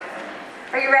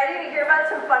Are you ready to hear about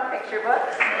some fun picture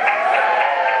books?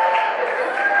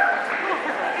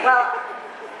 Well,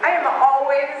 I am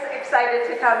always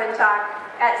excited to come and talk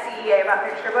at CEA about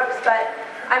picture books, but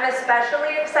I'm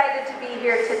especially excited to be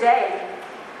here today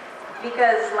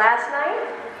because last night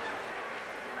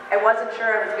I wasn't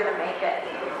sure I was going to make it.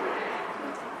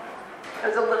 It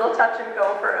was a little touch and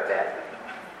go for a bit.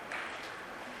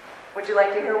 Would you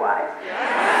like to hear why?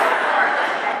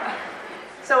 Yeah.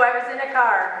 So I was in a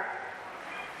car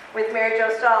with Mary Jo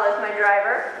Stahl as my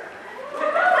driver,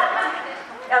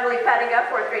 Emily Pettinga,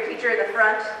 fourth grade teacher in the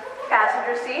front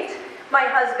passenger seat, my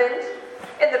husband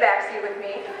in the back seat with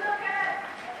me.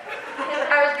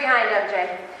 I was behind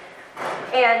MJ,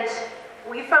 and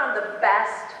we found the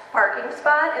best parking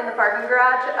spot in the parking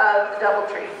garage of the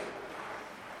DoubleTree.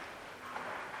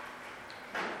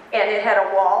 And it had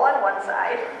a wall on one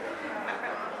side,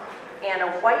 and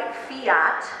a white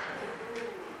Fiat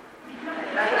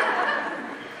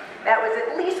that was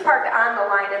at least parked on the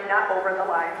line, if not over the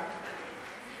line.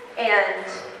 And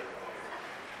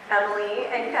Emily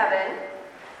and Kevin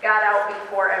got out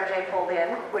before MJ pulled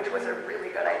in, which was a really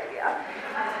good idea.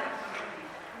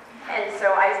 And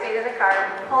so I stayed in the car,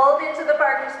 pulled into the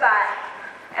parking spot,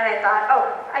 and I thought,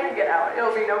 oh, I can get out,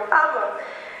 it'll be no problem.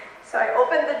 So I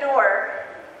opened the door.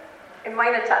 It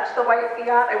might have touched the white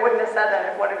Fiat. I wouldn't have said that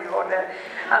if one of you owned it.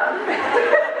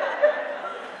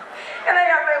 And I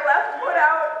got my left foot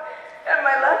out, and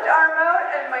my left arm out,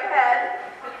 and my head.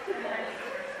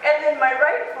 And then my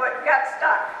right foot got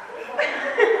stuck.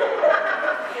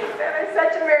 And I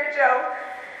said to Mary Jo,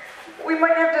 we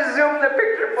might have to zoom the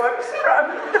picture books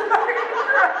from the parking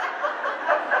garage.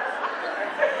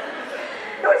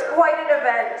 It was quite an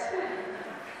event.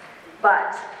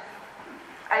 But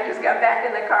I just got back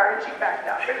in the car and she backed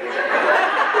up.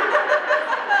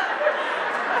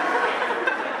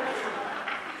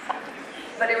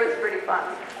 But it was pretty fun.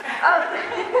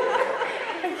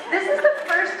 This is the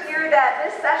first year that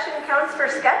this session counts for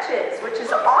sketches, which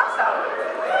is awesome.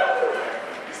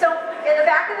 So in the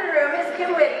back of the room is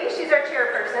Kim Whitty. She's our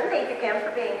chairperson. Thank you, Kim, for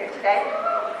being here today.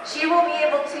 She will be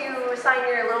able to sign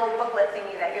your little booklet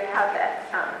thingy that you have that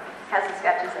has the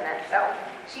sketches in it. So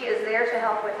she is there to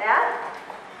help with that.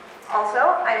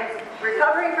 Also, I'm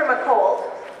recovering from a cold.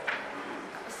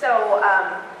 So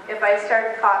if I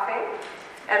start coughing,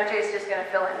 MJ's just going to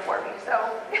fill in for me. So,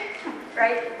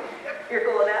 right? You're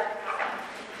cool with that?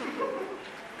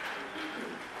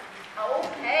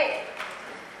 Okay.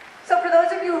 So for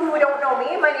those of you who don't know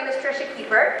me, my name is Tricia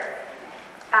Keeper.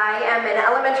 I am an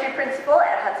elementary principal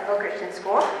at Hudsonville Christian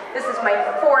School. This is my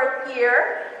 4th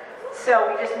year. So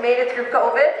we just made it through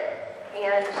COVID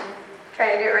and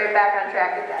trying to get right back on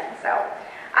track again. So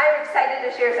I'm excited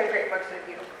to share some great books with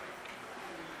you.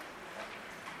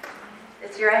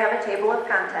 This year I have a table of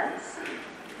contents.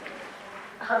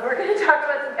 We're going to talk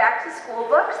about some back-to-school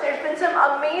books. There's been some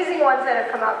amazing ones that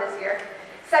have come out this year.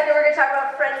 Second, we're going to talk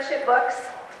about friendship books.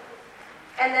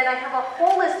 And then I have a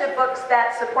whole list of books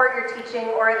that support your teaching,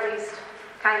 or at least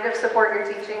kind of support your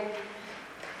teaching.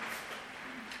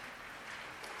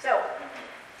 So,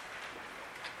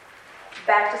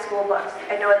 back-to-school books.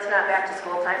 I know it's not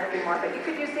back-to-school time anymore, but you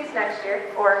could use these next year,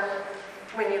 or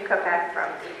when you come back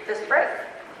from this break.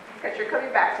 Because you're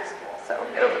coming back to school, so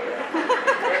it'll be good.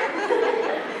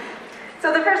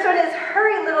 So the first one is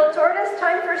Hurry, Little Tortoise,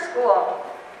 Time for School.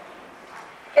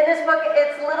 In this book,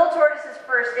 it's Little Tortoise's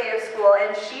first day of school,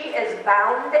 and she is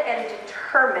bound and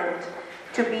determined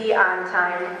to be on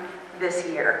time this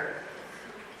year.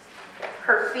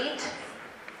 Her feet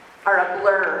are a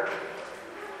blur,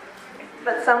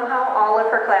 but somehow all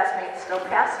of her classmates still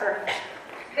pass her.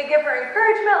 They give her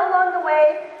encouragement along the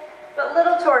way, but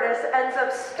Little Tortoise ends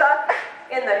up stuck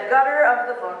in the gutter of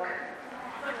the book.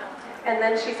 And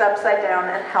then she's upside down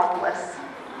and helpless.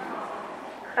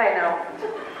 I know.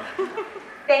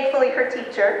 Thankfully, her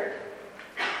teacher,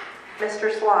 Mr.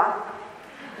 Sloth,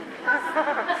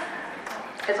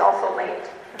 is also late.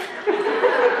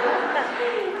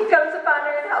 He comes upon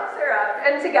her and helps her up,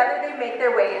 and together they make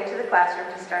their way into the classroom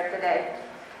to start the day.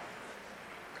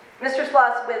 Mr.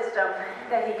 Sloth's wisdom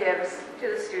that he gives to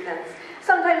the students.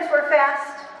 Sometimes we're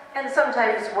fast, and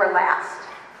sometimes we're last.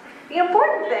 The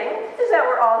important thing is that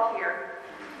we're all here.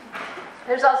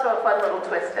 There's also a fun little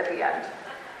twist at the end.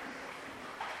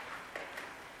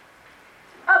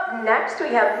 Up next, we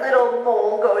have Little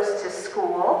Mole Goes to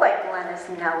School by Glennis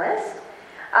Nellis.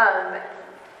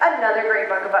 Another great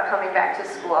book about coming back to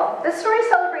school. This story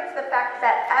celebrates the fact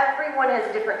that everyone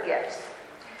has different gifts.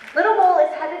 Little Mole is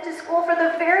headed to school for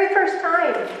the very first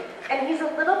time, and he's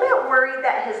a little bit worried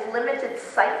that his limited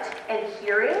sight and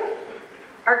hearing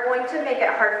are going to make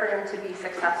it hard for him to be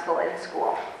successful in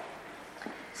school.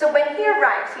 So when he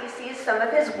arrives, he sees some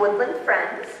of his woodland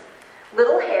friends.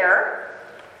 Little Hare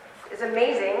is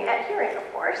amazing at hearing,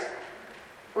 of course.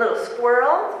 Little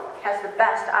Squirrel has the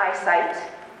best eyesight.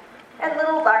 And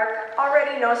Little Lark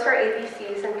already knows her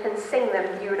ABCs and can sing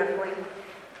them beautifully.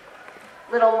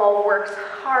 Little Mole works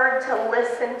hard to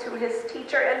listen to his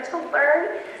teacher and to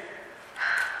learn,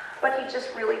 but he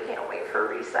just really can't wait for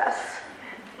recess.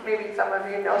 Maybe some of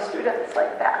you know students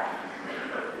like that.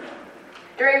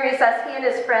 During recess, he and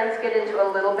his friends get into a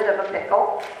little bit of a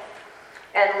pickle,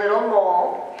 and Little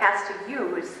Mole has to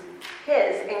use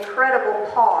his incredible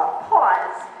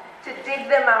paws to dig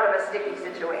them out of a sticky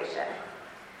situation.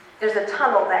 There's a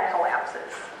tunnel that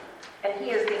collapses, and he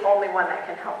is the only one that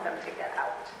can help them to get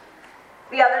out.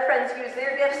 The other friends use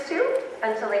their gifts too,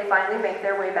 until they finally make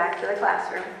their way back to the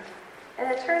classroom. And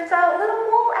it turns out Little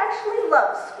Mole actually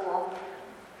loves school.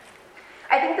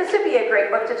 I think this would be a great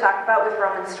book to talk about with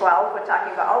Romans 12. We're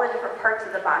talking about all the different parts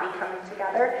of the body coming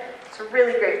together. It's a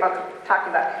really great book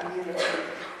talking about community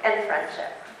and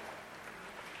friendship.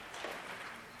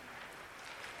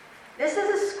 This is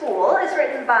a School is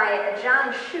written by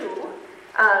John Shu.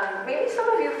 Maybe some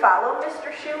of you follow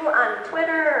Mr. Shu on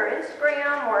Twitter or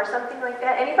Instagram or something like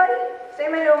that. Anybody? Does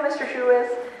anybody know who Mr. Shu is?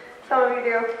 Some of you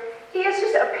do. He is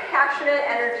just a passionate,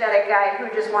 energetic guy who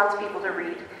just wants people to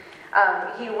read.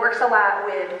 He works a lot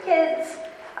with kids.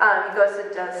 He goes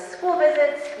and does school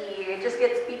visits. He just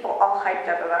gets people all hyped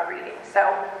up about reading.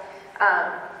 So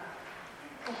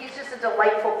he's just a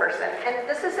delightful person. And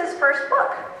this is his first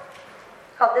book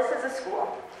called This is a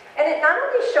School. And it not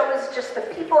only shows just the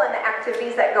people and the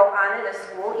activities that go on in a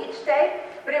school each day,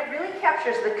 but it really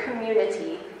captures the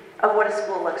community of what a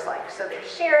school looks like. So they're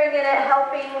sharing in it,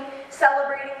 helping,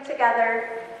 celebrating together,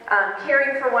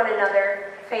 caring for one another,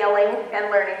 failing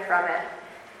and learning from it.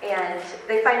 And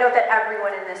they find out that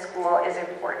everyone in this school is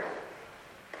important.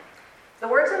 The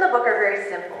words in the book are very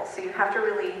simple, so you have to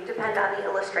really depend on the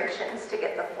illustrations to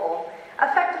get the full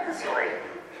effect of the story.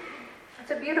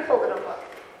 It's a beautiful little book.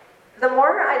 The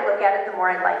more I look at it, the more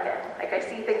I like it. Like, I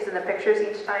see things in the pictures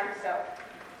each time, so.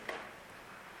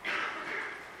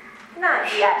 Not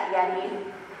yet,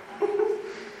 Yeti.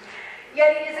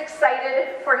 Yeti is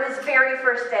excited for his very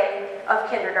first day of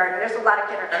kindergarten. There's a lot of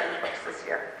kindergarten books this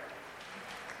year.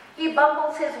 He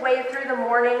bumbles his way through the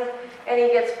morning, and he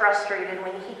gets frustrated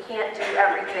when he can't do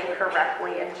everything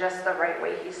correctly and just the right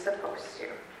way he's supposed to.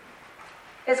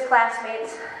 His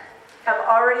classmates have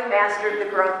already mastered the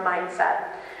growth mindset,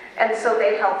 and so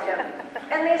they help him.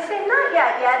 And they say, not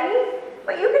yet, Yeti,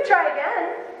 but you can try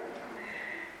again.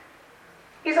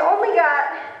 He's only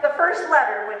got the first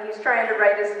letter when he's trying to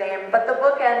write his name, but the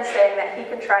book ends saying that he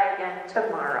can try again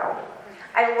tomorrow.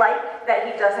 I like that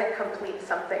he doesn't complete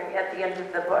something at the end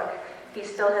of the book. He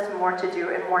still has more to do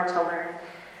and more to learn.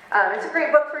 It's a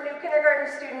great book for new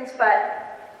kindergarten students,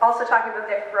 but also talking about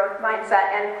their growth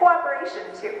mindset and cooperation,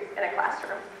 too, in a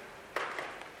classroom.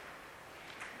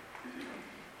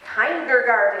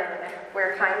 Kindergarten,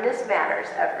 where kindness matters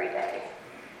every day.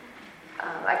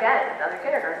 Again, another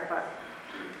kindergarten book.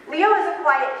 Leo is a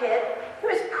quiet kid who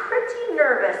is pretty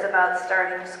nervous about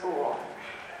starting school.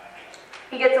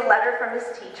 He gets a letter from his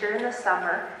teacher in the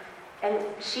summer, and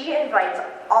she invites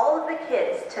all of the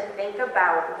kids to think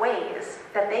about ways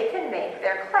that they can make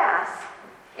their class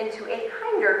into a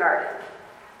kindergarten.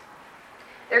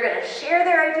 They're going to share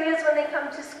their ideas when they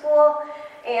come to school,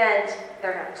 and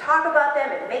they're going to talk about them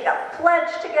and make a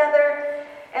pledge together.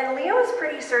 And Leo is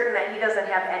pretty certain that he doesn't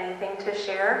have anything to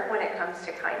share when it comes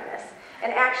to kindness.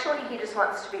 And actually, he just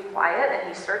wants to be quiet, and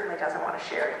he certainly doesn't want to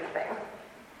share anything.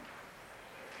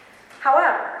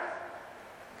 However,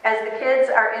 as the kids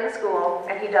are in school,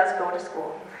 and he does go to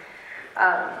school,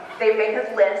 they make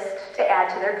a list to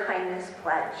add to their kindness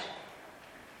pledge.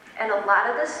 And a lot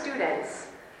of the students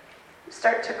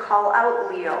start to call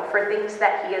out Leo for things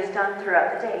that he has done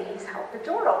throughout the day. He's held the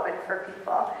door open for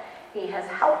people. He has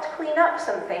helped clean up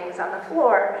some things on the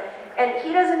floor, and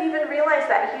he doesn't even realize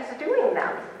that he's doing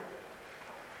them.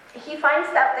 He finds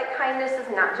out that kindness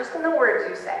is not just in the words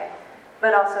you say,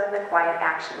 but also in the quiet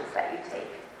actions that you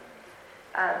take.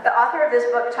 The author of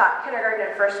this book taught kindergarten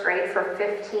and first grade for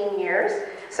 15 years,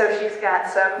 so she's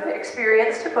got some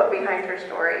experience to put behind her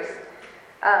stories.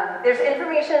 There's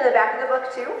information in the back of the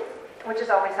book too, which is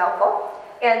always helpful,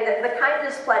 and the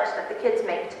kindness pledge that the kids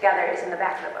make together is in the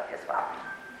back of the book as well.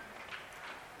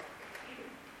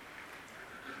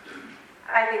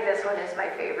 I think this one is my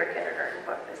favorite kindergarten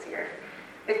book this year.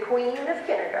 The Queen of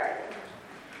Kindergarten.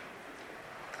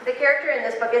 The character in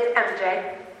this book is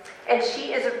MJ, And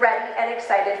she is ready and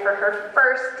excited for her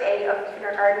first day of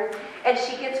kindergarten. And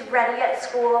she gets ready at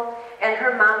school, and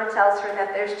her mama tells her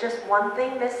that there's just one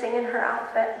thing missing in her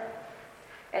outfit.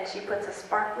 And she puts a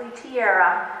sparkly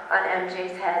tiara on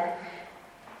MJ's head.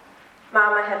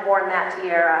 Mama had worn that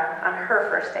tiara on her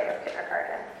first day of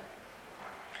kindergarten.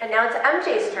 And now it's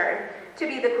MJ's turn to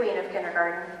be the queen of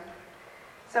kindergarten.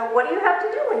 So what do you have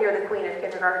to do when you're the queen of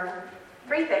kindergarten?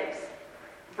 3 things.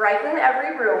 Brighten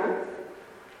every room.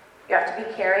 You have to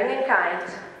be caring and kind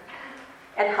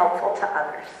and helpful to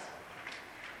others.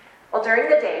 Well, during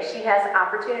the day, she has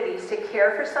opportunities to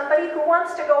care for somebody who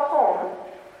wants to go home,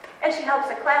 and she helps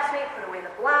a classmate put away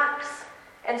the blocks,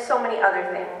 and so many other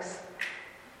things.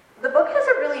 The book has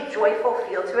a really joyful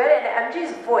feel to it, and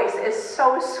MJ's voice is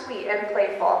so sweet and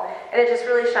playful, and it just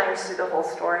really shines through the whole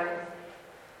story.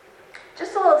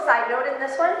 Just a little side note in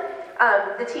this one,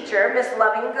 the teacher, Miss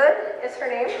Lovingood is her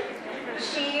name.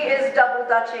 She is double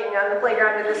dutching on the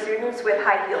playground with the students with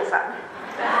high heels on.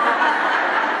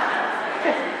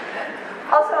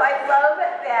 Also, I love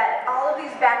that all of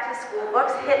these back-to-school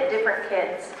books hit different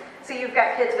kids. So you've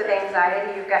got kids with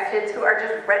anxiety, you've got kids who are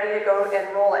just ready to go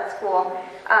enroll at school.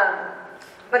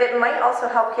 But it might also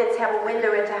help kids have a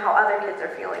window into how other kids are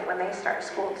feeling when they start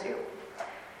school too.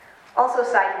 Also,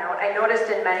 side note, I noticed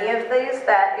in many of these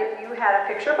that if you had a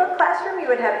picture book classroom, you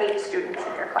would have 8 students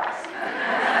in your class.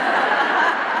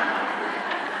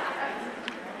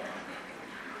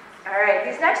 All right,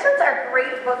 these next ones are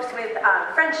great books with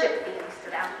friendship themes to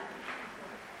them.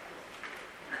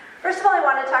 First of all, I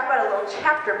want to talk about a little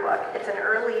chapter book. It's an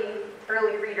early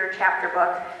reader chapter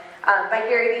book by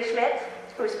Gary V. Schmidt,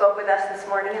 who spoke with us this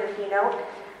morning in the keynote.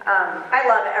 I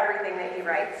love everything that he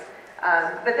writes.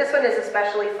 But this one is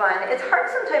especially fun. It's hard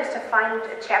sometimes to find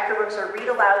chapter books or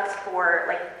read-alouds for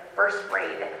like first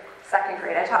grade, second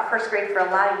grade. I taught first grade for a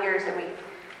lot of years, and we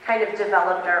kind of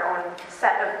developed our own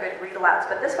set of good read-alouds.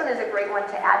 But this one is a great one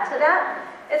to add to that.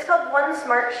 It's called One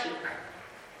Smart Sheep.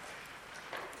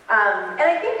 And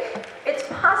I think it's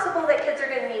possible that kids are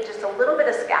going to need just a little bit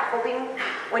of scaffolding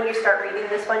when you start reading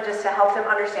this one, just to help them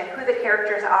understand who the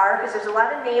characters are, because there's a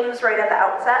lot of names right at the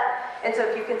outset. And so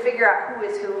if you can figure out who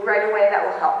is who right away, that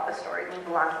will help the story move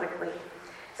along quickly.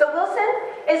 So Wilson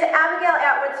is Abigail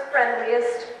Atwood's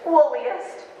friendliest,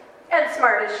 wooliest, and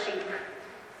smartest sheep.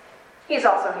 He's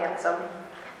also handsome.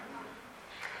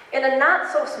 In a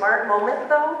not-so-smart moment,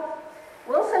 though,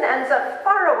 Wilson ends up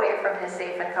far away from his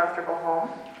safe and comfortable home,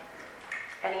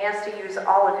 and he has to use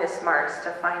all of his smarts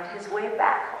to find his way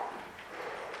back home.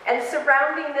 And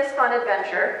surrounding this fun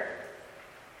adventure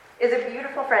is a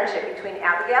beautiful friendship between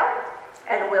Abigail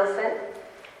and Wilson,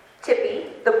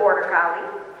 Tippy, the border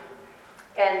collie,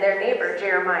 and their neighbor,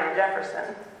 Jeremiah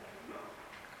Jefferson.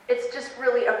 It's just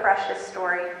really a precious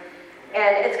story,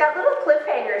 and it's got little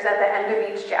cliffhangers at the end of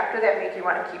each chapter that make you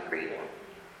want to keep reading.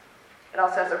 It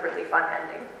also has a really fun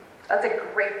ending. That's a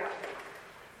great one.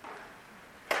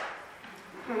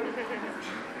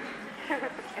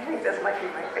 I think this might be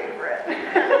my favorite.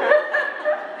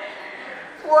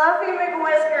 Fluffy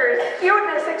McWhiskers,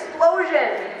 cuteness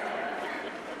explosion.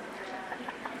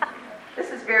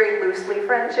 This is very loosely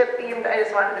friendship themed. I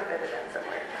just wanted to fit it in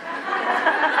somewhere.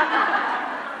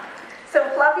 So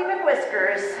Fluffy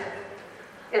McWhiskers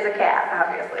is a cat,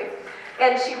 obviously.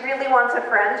 And she really wants a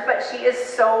friend, but she is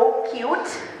so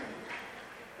cute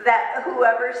that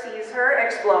whoever sees her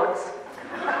explodes.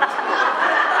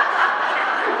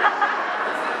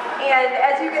 And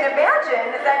as you can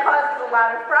imagine, that causes a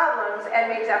lot of problems and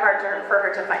makes it hard for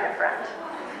her to find a friend.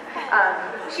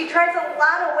 She tries a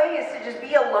lot of ways to just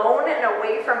be alone and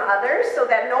away from others so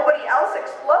that nobody else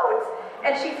explodes.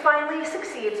 And she finally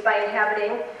succeeds by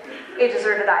inhabiting a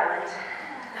deserted island.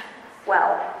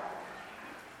 Well,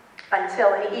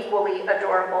 until an equally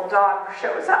adorable dog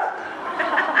shows up.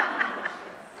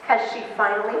 Has she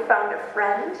finally found a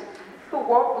friend who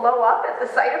won't blow up at the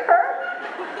sight of her?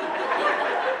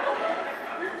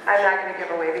 I'm not going to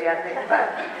give away the ending, but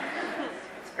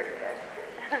it's pretty good.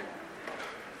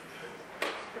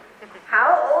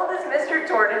 How old is Mr.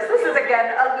 Tortoise? This is,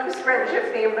 again, a loose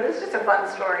friendship theme, but it's just a fun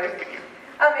story.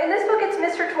 In this book, it's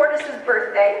Mr. Tortoise's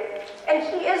birthday, and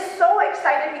he is so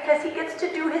excited because he gets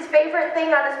to do his favorite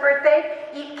thing on his birthday,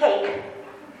 eat cake.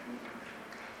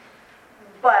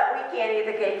 But we can't eat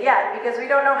the cake yet because we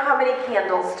don't know how many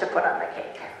candles to put on the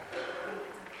cake.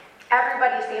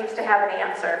 Everybody seems to have an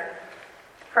answer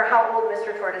for how old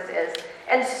Mr. Tortoise is,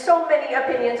 and so many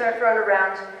opinions are thrown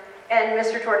around, and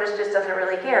Mr. Tortoise just doesn't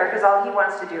really care because all he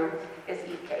wants to do is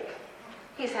eat cake.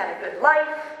 He's had a good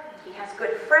life, he has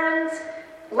good friends,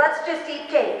 let's just eat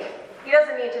cake. He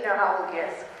doesn't need to know how old he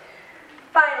is.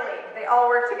 Finally, they all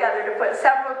work together to put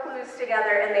several clues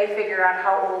together and they figure out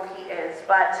how old he is.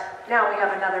 But now we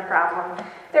have another problem.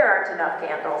 There aren't enough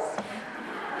candles.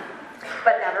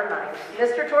 But never mind.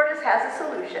 Mr. Tortoise has a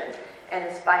solution and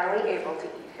is finally able to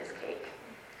eat his cake.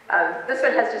 This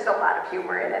one has just a lot of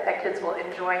humor in it that kids will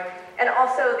enjoy. And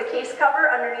also the case cover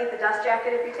underneath the dust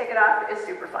jacket, if you take it off, is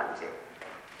super fun too.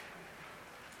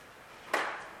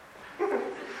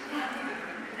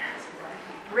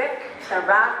 Rick the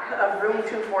Rock of Room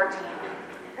 214.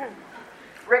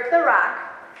 Rick the Rock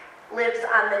lives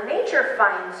on the Nature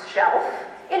Finds shelf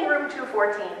in Room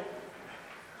 214.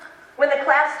 When the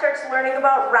class starts learning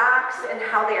about rocks and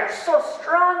how they are so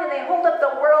strong and they hold up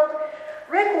the world,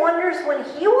 Rick wonders when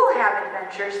he will have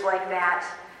adventures like that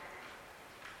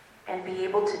and be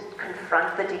able to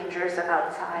confront the dangers of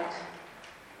outside.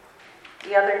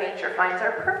 The other Nature Finds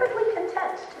are perfectly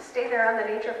content to stay there on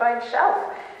the Nature Finds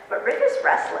shelf, but Rick is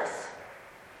restless.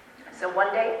 So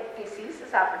one day he sees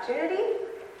this opportunity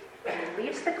and he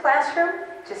leaves the classroom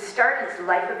to start his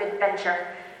life of adventure.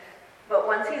 But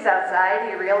once he's outside,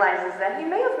 he realizes that he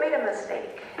may have made a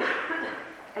mistake.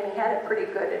 And he had it pretty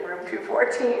good in Room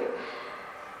 214.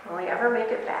 Will he ever make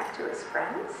it back to his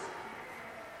friends?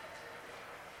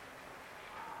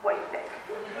 What do you think?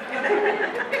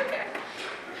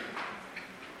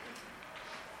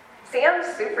 Sam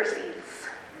supersedes.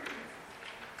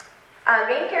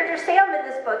 Main character Sam in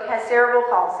this book has cerebral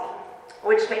palsy,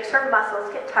 which makes her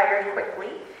muscles get tired quickly.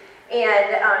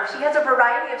 And she has a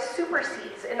variety of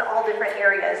supersedes in all different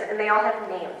areas, and they all have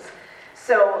names.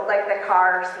 So, like the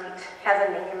car seat has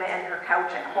a name, and her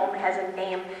couch at home has a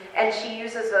name, and she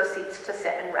uses those seats to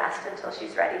sit and rest until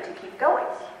she's ready to keep going.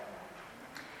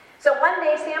 So one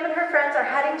day, Sam and her friends are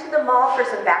heading to the mall for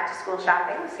some back-to-school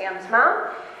shopping with Sam's mom,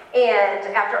 and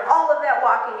after all of that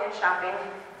walking and shopping,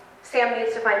 Sam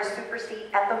needs to find a super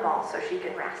seat at the mall so she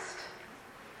can rest.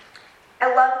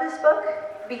 I love this book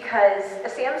because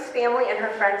Sam's family and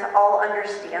her friends all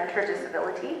understand her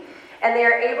disability, and they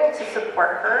are able to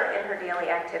support her in her daily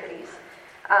activities.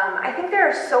 I think there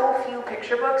are so few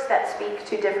picture books that speak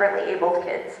to differently abled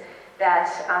kids that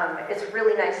it's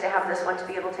really nice to have this one to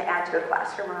be able to add to a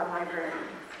classroom or a library.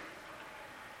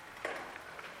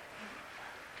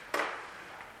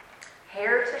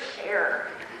 Hair to share.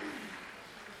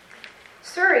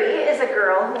 Suri is a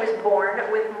girl who was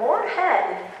born with more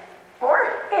hair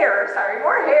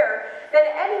than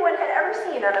anyone had ever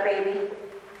seen on a baby.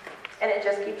 And it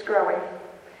just keeps growing.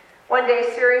 One day,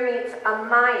 Suri meets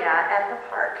Amaya at the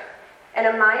park. And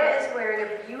Amaya is wearing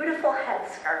a beautiful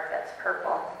headscarf that's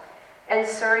purple. And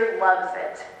Suri loves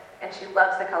it. And she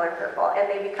loves the color purple. And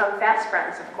they become fast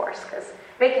friends, of course, because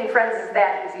making friends is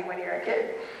that easy when you're a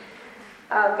kid.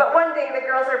 But one day the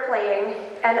girls are playing,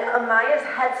 and Amaya's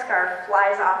headscarf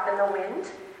flies off in the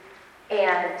wind,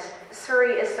 and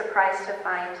Suri is surprised to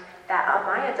find that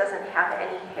Amaya doesn't have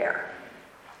any hair,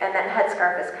 and that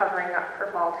headscarf is covering up her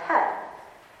bald head.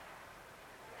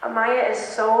 Amaya is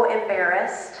so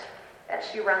embarrassed that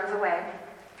she runs away,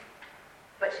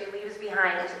 but she leaves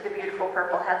behind the beautiful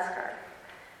purple headscarf.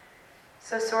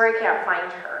 So Suri can't find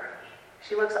her.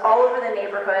 She looks all over the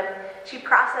neighborhood. She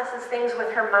processes things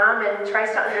with her mom and tries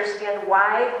to understand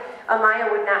why Amaya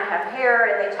would not have hair,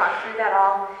 and they talk through that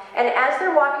all. And as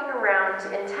they're walking around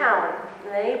in town,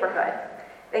 in the neighborhood,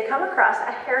 they come across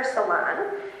a hair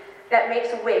salon that makes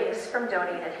wigs from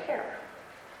donated hair.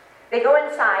 They go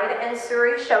inside, and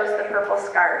Suri shows the purple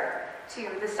scarf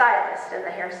to the stylist in the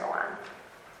hair salon.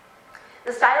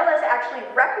 The stylist actually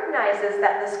recognizes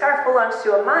that the scarf belongs to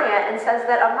Amaya and says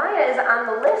that Amaya is on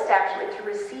the list actually to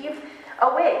receive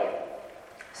a wig.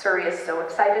 Suri is so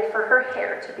excited for her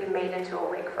hair to be made into a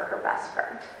wig for her best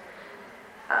friend.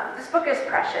 This book is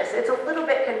precious. It's a little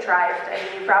bit contrived. I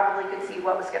mean, you probably could see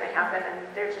what was going to happen, and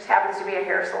there just happens to be a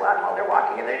hair salon while they're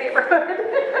walking in their neighborhood.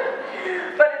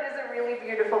 But it is a really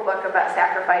beautiful book about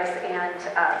sacrifice and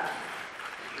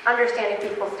understanding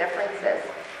people's differences.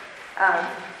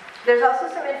 There's also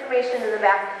some information in the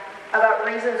back about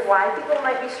reasons why people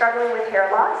might be struggling with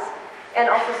hair loss, and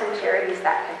also some charities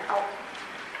that can help.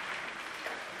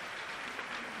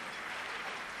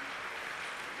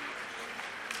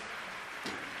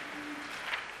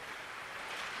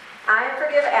 I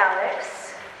Forgive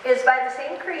Alex is by the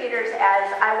same creators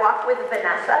as I Walk with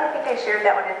Vanessa. I think I shared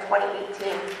that one in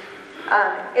 2018.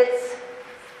 It's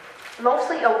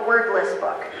mostly a wordless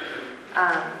book.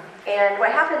 And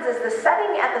what happens is the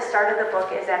setting at the start of the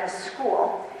book is at a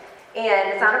school, and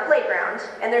it's on a playground,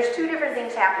 and there's two different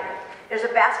things happening. There's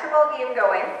a basketball game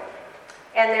going,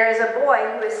 and there is a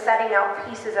boy who is setting out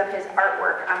pieces of his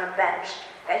artwork on a bench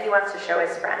that he wants to show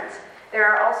his friends. There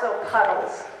are also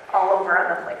puddles all over on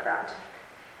the playground.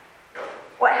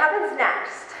 What happens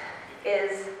next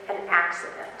is an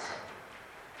accident.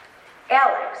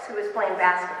 Alex, who is playing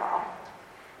basketball,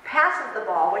 passes the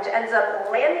ball, which ends up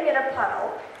landing in a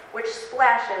puddle, which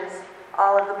splashes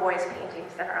all of the boys'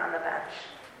 paintings that are on the bench.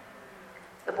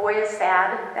 The boy is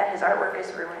sad that his artwork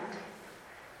is ruined,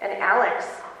 and Alex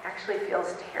actually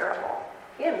feels terrible.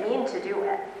 He didn't mean to do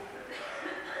it.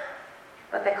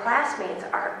 But the classmates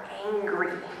are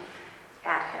angry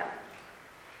at him.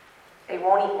 They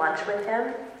won't eat lunch with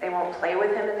him. They won't play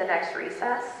with him at the next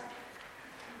recess.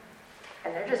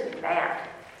 And they're just mad.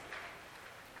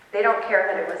 They don't care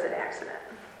that it was an accident.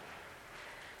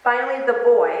 Finally, the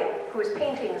boy, whose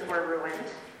paintings were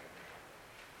ruined,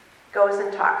 goes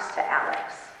and talks to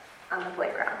Alex on the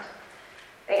playground.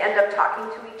 They end up talking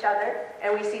to each other,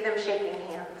 and we see them shaking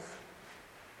hands.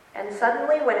 And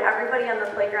suddenly, when everybody on the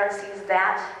playground sees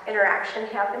that interaction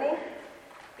happening,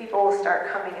 people will start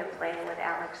coming and playing with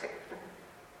Alex again.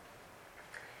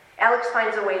 Alex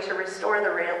finds a way to restore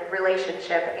the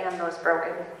relationship and those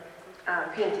broken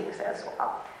paintings as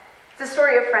well. It's a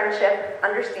story of friendship,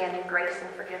 understanding, grace, and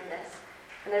forgiveness.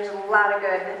 And there's a lot of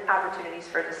good opportunities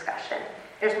for discussion.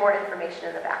 There's more information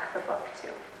in the back of the book, too.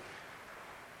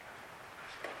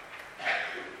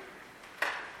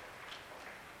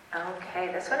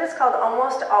 Okay, this one is called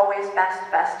Almost Always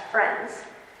Best Friends.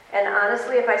 And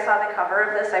honestly, if I saw the cover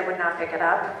of this, I would not pick it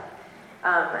up.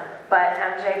 But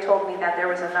MJ told me that there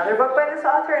was another book by this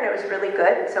author, and it was really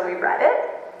good, so we read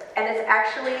it. And it's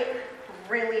actually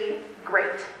really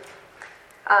great.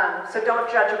 So don't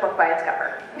judge a book by its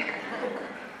cover.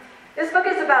 This book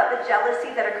is about the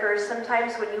jealousy that occurs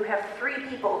sometimes when you have three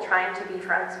people trying to be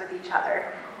friends with each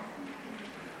other.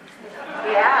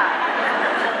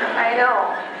 Yeah, I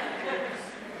know.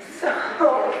 So,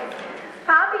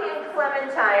 Poppy and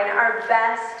Clementine are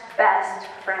best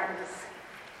friends.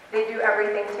 They do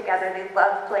everything together. They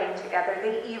love playing together.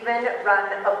 They even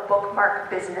run a bookmark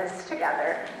business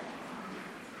together.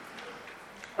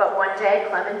 But one day,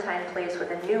 Clementine plays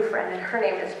with a new friend, and her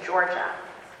name is Georgia.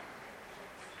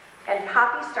 And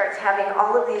Poppy starts having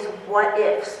all of these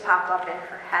what-ifs pop up in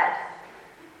her head.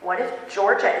 What if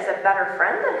Georgia is a better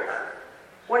friend than her?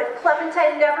 What if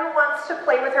Clementine never wants to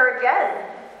play with her again?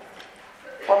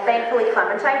 Well, thankfully,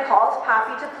 Clementine calls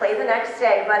Poppy to play the next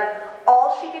day, but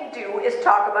all she can do is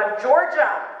talk about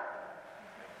Georgia.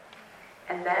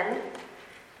 And then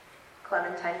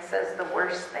Clementine says the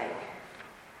worst thing.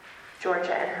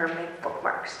 Georgia and her make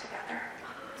bookmarks together.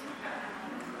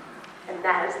 And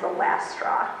that is the last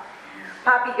straw.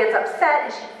 Poppy gets upset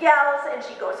and she yells and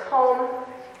she goes home.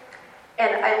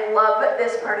 And I love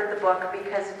this part of the book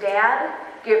because Dad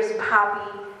gives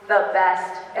Poppy the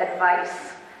best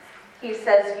advice. He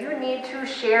says, you need to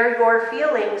share your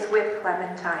feelings with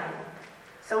Clementine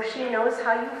so she knows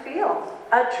how you feel.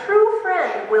 A true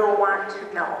friend will want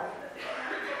to know.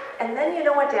 And then you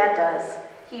know what Dad does?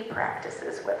 He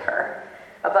practices with her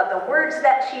about the words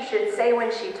that she should say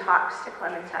when she talks to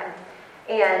Clementine.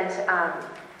 And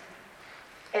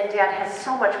Dad has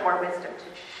so much more wisdom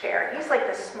to share. He's like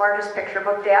the smartest picture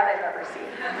book dad I've ever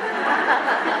seen.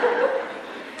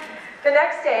 The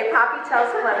next day, Poppy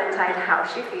tells Clementine how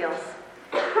she feels.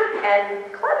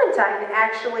 And Clementine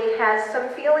actually has some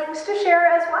feelings to share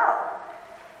as well.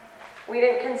 We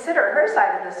didn't consider her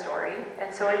side of the story,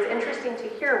 and so it's interesting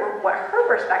to hear what her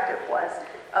perspective was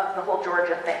of the whole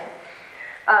Georgia thing.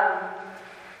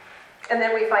 And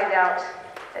then we find out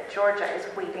that Georgia is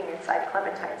waiting inside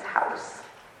Clementine's house.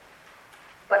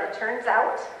 But it turns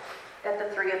out that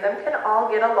the three of them can all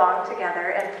get along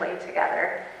together and play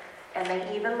together, and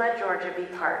they even let Georgia be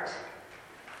part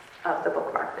of the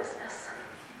bookmark business.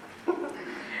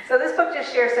 So this book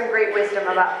just shares some great wisdom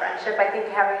about friendship. I think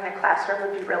having in a classroom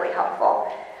would be really helpful.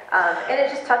 And it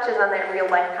just touches on that real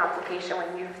life complication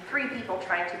when you have three people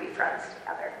trying to be friends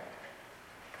together.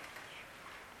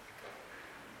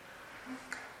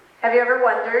 Have you ever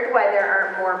wondered why there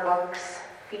aren't more books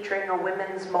featuring a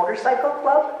women's motorcycle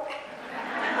club?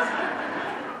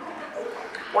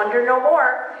 Wonder no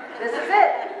more. This is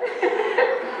it.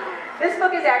 This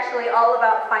book is actually all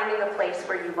about finding a place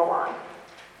where you belong.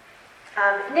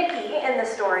 Nikki in the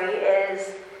story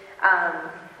is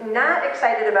not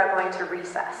excited about going to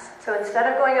recess. So instead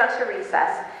of going out to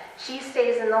recess, she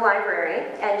stays in the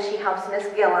library and she helps Miss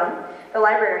Gillum, the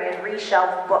librarian,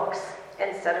 reshelve books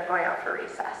instead of going out for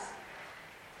recess.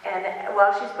 And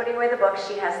while she's putting away the books,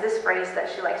 she has this phrase that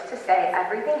she likes to say,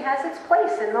 everything has its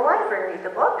place in the library, the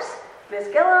books, Miss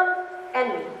Gillum,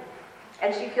 and me.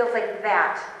 And she feels like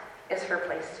that is her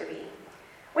place to be.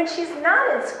 When she's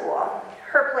not in school,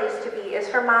 her place to be is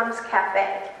her mom's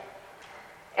cafe.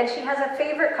 And she has a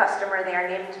favorite customer there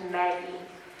named Maggie.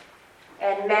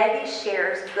 and Maggie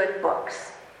shares good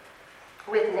books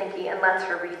with Nikki and lets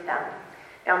her read them.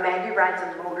 Now, Maggie rides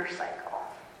a motorcycle,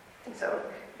 and so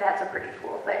that's a pretty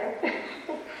cool thing.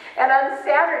 And on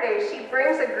Saturday, she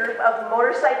brings a group of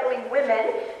motorcycling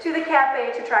women to the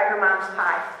cafe to try her mom's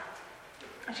pie.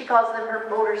 She calls them her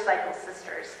motorcycle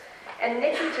sisters. And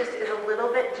Nikki just is a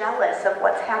little bit jealous of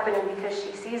what's happening because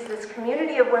she sees this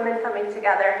community of women coming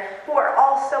together who are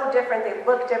all so different. They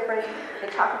look different, they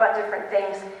talk about different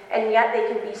things, and yet they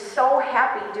can be so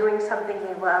happy doing something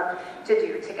they love to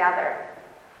do together.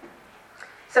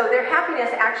 So their happiness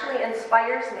actually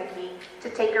inspires Nikki to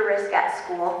take a risk at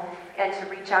school and to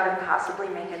reach out and possibly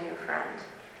make a new friend.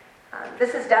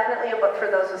 This is definitely a book for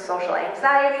those with social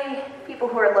anxiety, people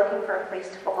who are looking for a place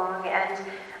to belong, and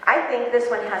I think this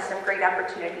one has some great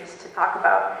opportunities to talk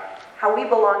about how we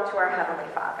belong to our Heavenly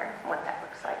Father and what that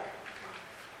looks like.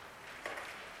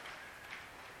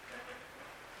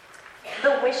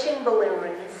 The Wishing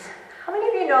Balloons. How many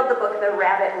of you know the book The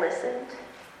Rabbit Listened?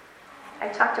 I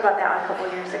talked about that one a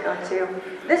couple years ago too.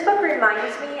 This book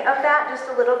reminds me of that just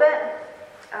a little bit.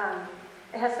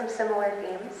 It has some similar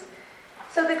themes.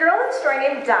 So the girl in the story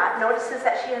named Dot notices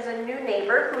that she has a new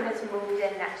neighbor who has moved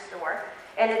in next door,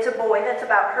 and it's a boy that's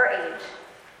about her age.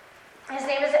 His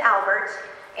name is Albert,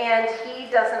 and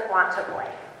he doesn't want to play.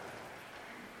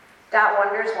 Dot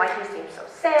wonders why he seems so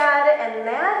sad, and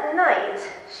that night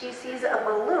she sees a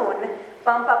balloon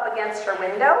bump up against her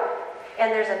window,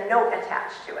 and there's a note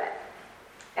attached to it.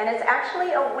 And it's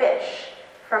actually a wish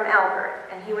from Albert,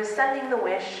 and he was sending the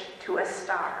wish to a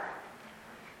star.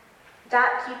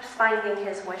 Dot keeps finding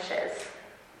his wishes,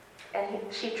 and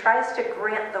she tries to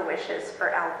grant the wishes for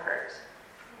Albert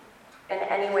in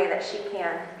any way that she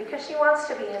can, because she wants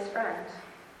to be his friend.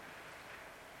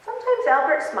 Sometimes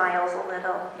Albert smiles a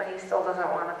little, but he still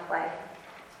doesn't want to play.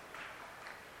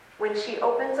 When she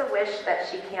opens a wish that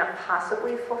she can't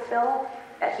possibly fulfill,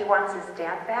 that he wants his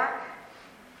dad back,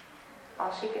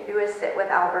 all she can do is sit with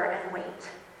Albert and wait.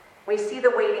 We see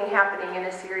the waiting happening in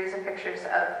a series of pictures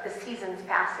of the seasons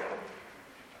passing.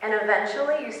 And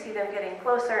eventually you see them getting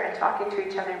closer and talking to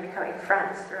each other and becoming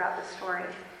friends throughout the story.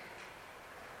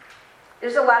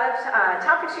 There's a lot of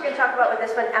topics you can talk about with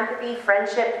this one: empathy,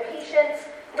 friendship, patience,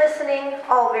 listening,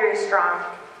 all very strong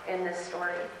in this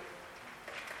story.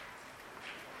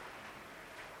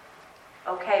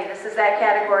 Okay, this is that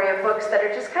category of books that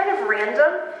are just kind of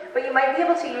random, but you might be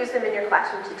able to use them in your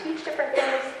classroom to teach different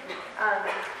things.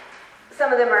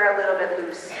 Some of them are a little bit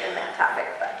loose in that topic,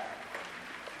 but.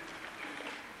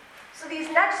 So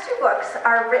these next two books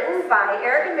are written by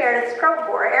Eric and Meredith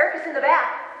Kronborg. Eric is in the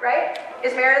back, right?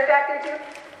 Is Meredith back there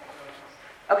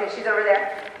too? Okay, she's over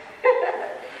there.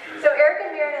 So Eric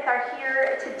and Meredith are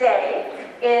here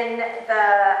today in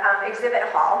the exhibit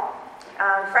hall.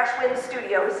 Fresh Wind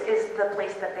Studios is the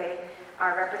place that they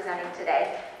are representing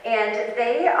today. And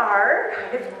they are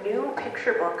kind of new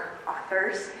picture book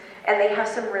authors, and they have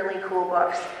some really cool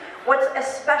books. What's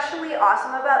especially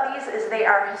awesome about these is they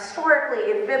are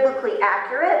historically and biblically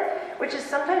accurate, which is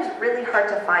sometimes really hard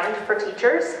to find for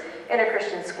teachers in a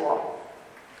Christian school.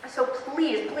 So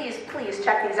please, please, please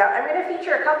check these out. I'm going to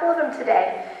feature a couple of them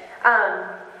today.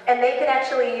 And they can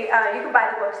actually, you can buy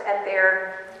the books at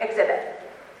their exhibit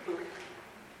booth.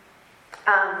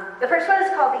 The first one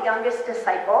is called The Youngest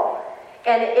Disciple,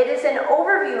 and it is an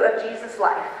overview of Jesus'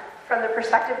 life from the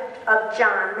perspective of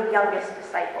John, the youngest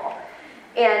disciple.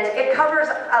 And it covers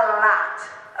a lot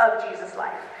of Jesus'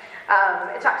 life.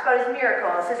 It talks about his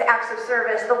miracles, his acts of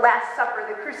service, the Last Supper,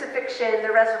 the crucifixion,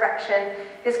 the resurrection,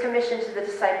 his commission to the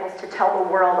disciples to tell the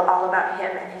world all about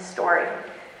him and his story.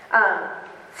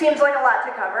 Seems like a lot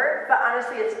to cover, but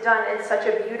honestly it's done in such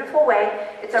a beautiful way.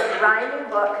 It's a rhyming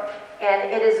book, and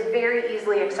it is very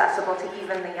easily accessible to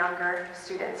even the younger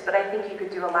students. But I think you could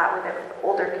do a lot with it with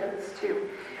older kids too.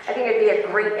 I think it'd be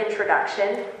a great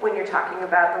introduction when you're talking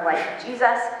about the life of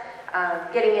Jesus,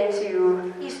 getting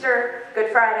into Easter,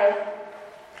 Good Friday,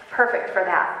 perfect for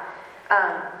that.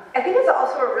 I think it's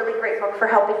also a really great book for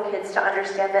helping kids to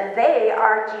understand that they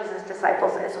are Jesus'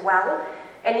 disciples as well,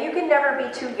 and you can never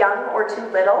be too young or too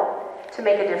little to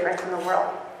make a difference in the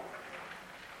world.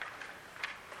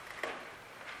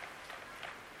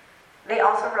 They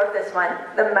also wrote this one,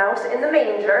 The Mouse in the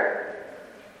Manger,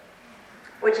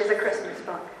 which is a Christmas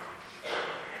book.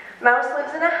 Mouse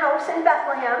lives in a house in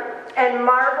Bethlehem and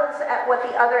marvels at what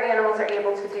the other animals are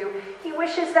able to do. He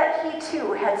wishes that he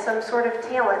too had some sort of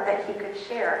talent that he could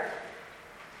share.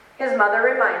 His mother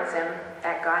reminds him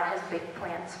that God has big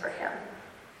plans for him.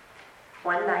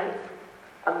 One night,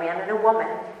 a man and a woman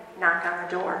knock on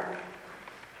the door.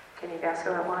 Can you guess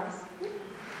who it was?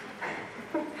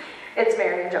 It's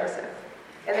Mary and Joseph.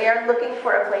 and they are looking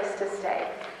for a place to stay.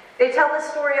 They tell the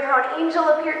story of how an angel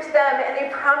appeared to them, and they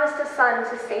promised a son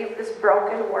to save this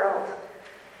broken world.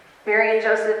 Mary and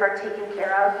Joseph are taken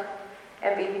care of,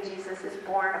 and baby Jesus is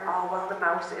born all while the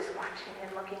mouse is watching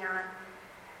and looking on.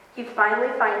 He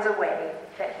finally finds a way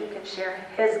that he can share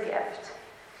his gift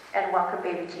and welcome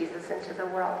baby Jesus into the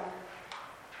world.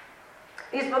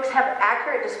 These books have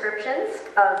accurate descriptions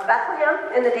of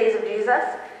Bethlehem in the days of Jesus.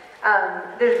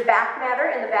 There's back matter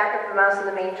in the back of the mouse in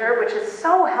the manger, which is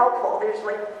so helpful. There's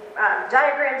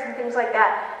diagrams and things like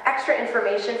that, extra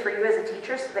information for you as a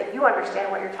teacher so that you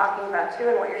understand what you're talking about too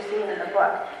and what you're seeing in the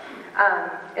book.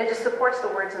 It just supports the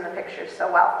words and the pictures so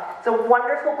well. It's a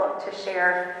wonderful book to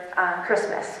share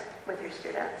Christmas with your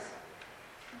students.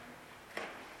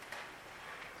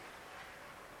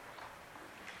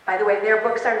 By the way, their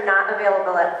books are not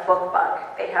available at BookBug.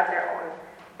 They have their own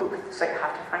booth, so you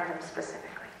have to find them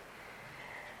specifically.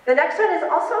 The next one is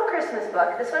also a Christmas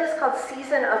book. This one is called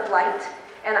Season of Light,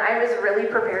 and I was really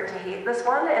prepared to hate this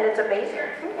one, and it's amazing.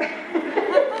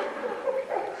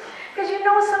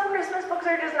 Because some Christmas books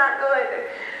are just not good.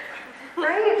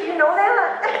 Right? You know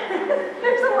that?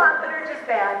 There's a lot that are just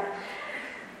bad.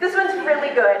 This one's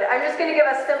really good. I'm just going to give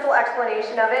a simple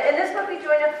explanation of it. In this book, we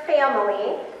join a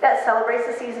family that celebrates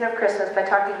the season of Christmas by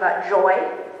talking about joy,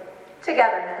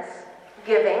 togetherness,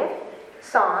 giving,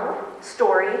 song,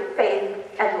 story, faith,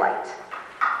 and light.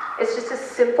 It's just a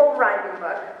simple rhyming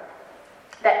book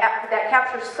that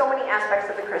captures so many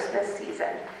aspects of the Christmas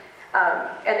season.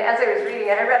 And as I was reading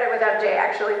it, I read it with MJ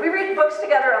actually. We read books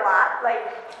together a lot,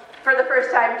 for the first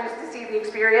time just to see the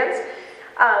experience.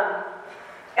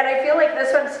 And I feel like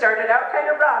this one started out kind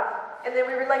of rough. And then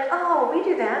we were like, oh, we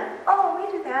do that. Oh, we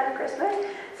do that at Christmas.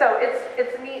 So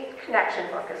it's a neat connection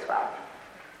book as well.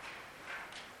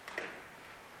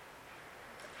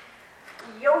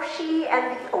 Yoshi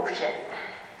and the Ocean.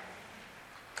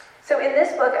 So in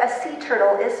this book, a sea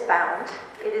turtle is found.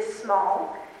 It is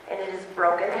small and it is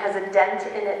broken. It has a dent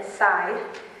in its side.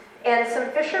 And some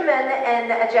fishermen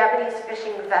and a Japanese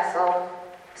fishing vessel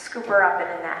scoop her up in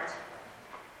a net.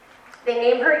 They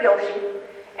name her Yoshi,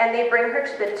 and they bring her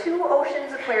to the Two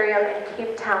Oceans Aquarium in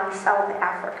Cape Town, South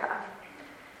Africa.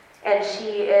 And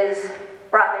she is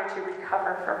brought there to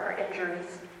recover from her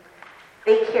injuries.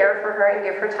 They care for her and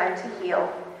give her time to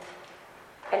heal.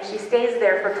 And she stays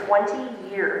there for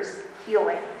 20 years,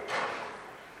 healing.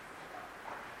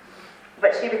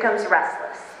 But she becomes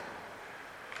restless.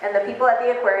 And the people at the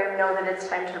aquarium know that it's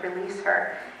time to release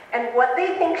her. And what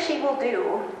they think she will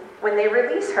do when they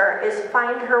release her is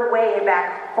find her way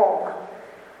back home,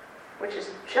 which is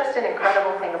just an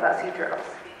incredible thing about sea turtles.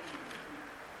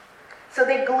 So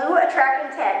they glue a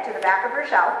tracking tag to the back of her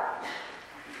shell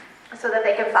so that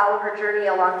they can follow her journey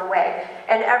along the way.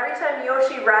 And every time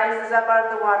Yoshi rises up out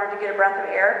of the water to get a breath of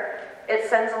air, it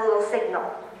sends a little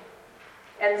signal.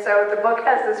 And so the book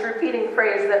has this repeating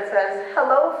phrase that says,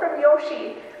 "Hello from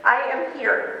Yoshi, I am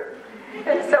here."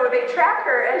 And so they track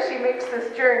her as she makes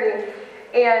this journey,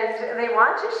 and they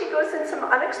watch as she goes in some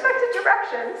unexpected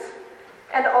directions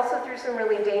and also through some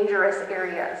really dangerous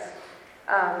areas.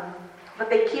 But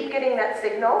they keep getting that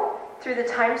signal through the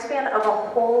time span of a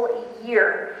whole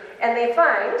year. And they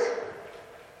find,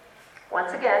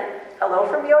 once again, "Hello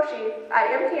from Yoshi, I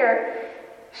am here."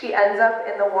 She ends up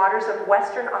in the waters of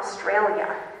Western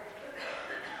Australia.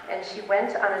 And she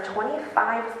went on a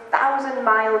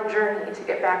 25,000-mile journey to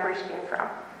get back where she came from.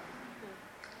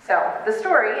 So the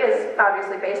story is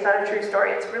obviously based on a true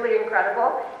story. It's really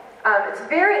incredible. It's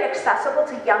very accessible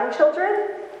to young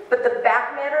children, but the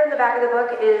back matter in the back of the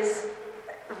book is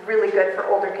really good for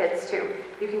older kids too.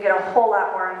 You can get a whole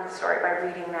lot more out of the story by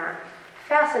reading that.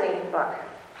 Fascinating book.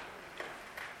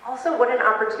 Also, what an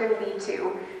opportunity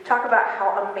to talk about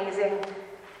how amazing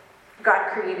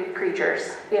God created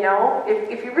creatures.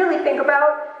 If you really think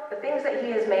about the things that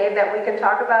He has made that we can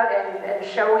talk about and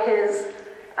show His,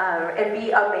 and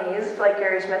be amazed, like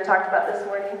Gary Schmidt talked about this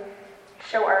morning,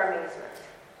 show our amazement.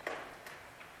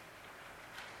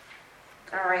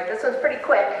 All right, this one's pretty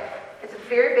quick. It's a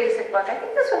very basic book. I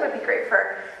think this one would be great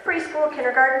for preschool,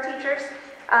 kindergarten teachers.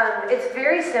 It's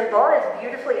very simple, it's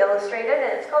beautifully illustrated,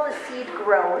 and it's called The Seed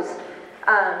Grows.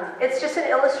 It's just an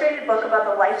illustrated book about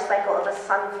the life cycle of a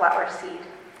sunflower seed.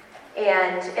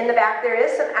 And in the back there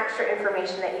is some extra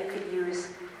information that you could use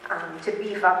to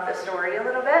beef up the story a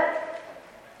little bit.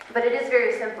 But it is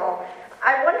very simple.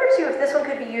 I wonder too if this one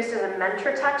could be used as a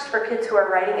mentor text for kids who are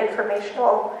writing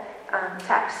informational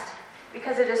text.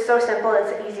 Because it is so simple,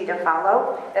 it's easy to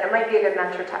follow, that it might be a good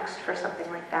mentor text for something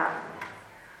like that.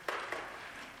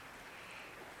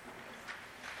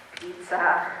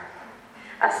 Pizza.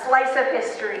 A Slice of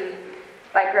History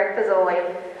by Greg Pizzoli.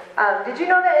 Did you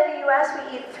know that in the US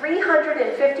we eat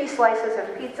 350 slices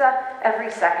of pizza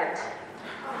every second?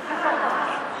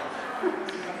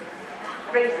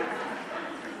 Crazy.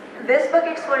 This book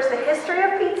explores the history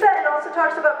of pizza and also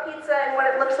talks about pizza and what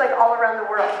it looks like all around the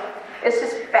world. It's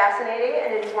just fascinating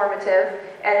and informative,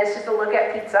 and it's just a look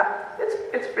at pizza.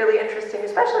 It's really interesting,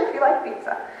 especially if you like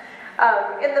pizza.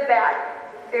 In the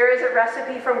back, there is a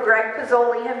recipe from Greg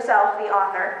Pizzoli himself, the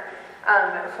author,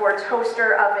 for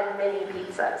toaster oven mini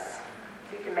pizzas.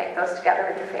 You can make those together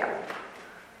with your family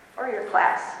or your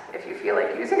class if you feel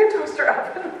like using a toaster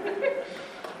oven.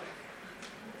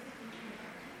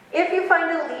 If You Find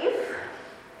a Leaf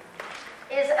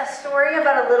is a story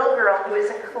about a little girl who is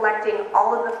collecting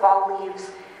all of the fall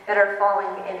leaves that are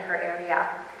falling in her area.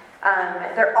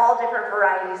 They're all different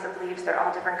varieties of leaves, they're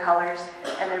all different colors,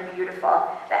 and they're beautiful.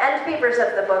 The end papers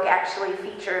of the book actually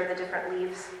feature the different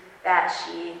leaves that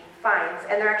she finds,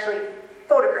 and they're actually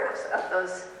photographs of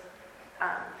those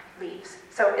leaves.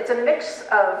 So it's a mix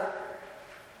of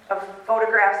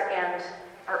photographs and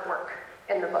artwork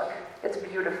in the book. It's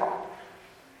beautiful.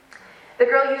 The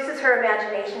girl uses her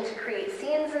imagination to create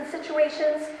scenes and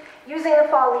situations, using the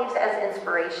fall leaves as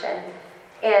inspiration.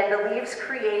 And the leaves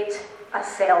create a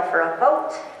sail for a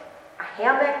boat, a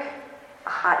hammock, a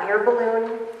hot air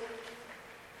balloon,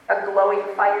 a glowing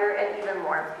fire, and even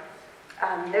more.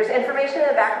 There's information in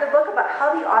the back of the book about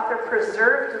how the author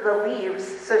preserved the leaves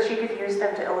so she could use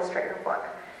them to illustrate her book.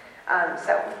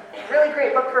 So, really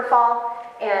great book for fall,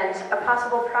 and a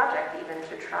possible project even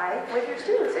to try with your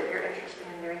students if you're interested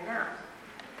in doing that.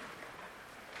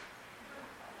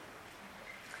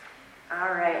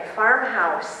 All right,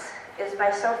 Farmhouse is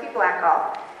by Sophie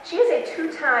Blackall. She is a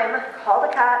 2-time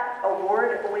Caldecott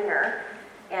Award winner,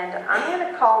 and I'm going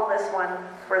to call this one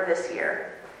for this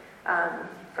year,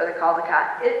 for the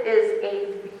Caldecott. It is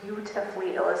a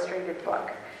beautifully illustrated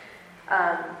book.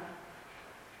 I'm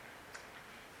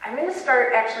going to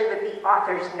start actually with the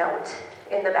author's note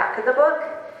in the back of the book.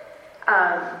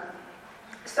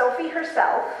 Sophie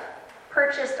herself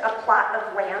purchased a plot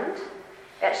of land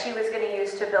that she was going to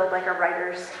use to build like a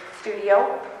writer's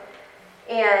studio.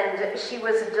 And she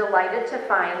was delighted to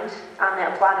find on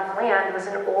that plot of land was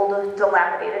an old,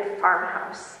 dilapidated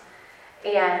farmhouse.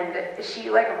 And she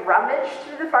rummaged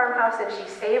through the farmhouse and she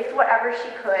saved whatever she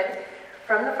could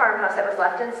from the farmhouse that was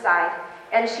left inside.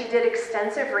 And she did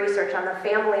extensive research on the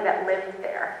family that lived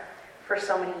there for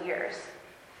so many years.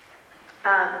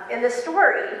 In the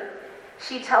story,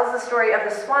 she tells the story of the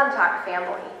Swantock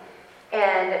family.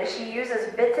 And she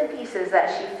uses bits and pieces that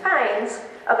she finds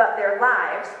about their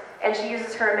lives, and she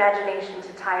uses her imagination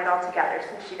to tie it all together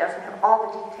since she doesn't have all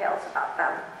the details about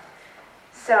them.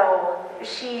 So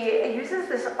she uses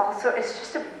this also, it's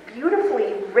just a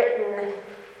beautifully written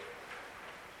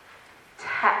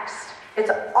text.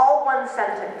 It's all one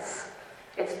sentence.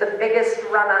 It's the biggest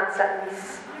run-on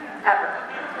sentence ever.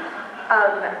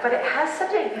 But it has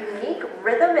such a unique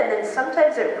rhythm, and then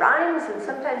sometimes it rhymes and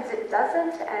sometimes it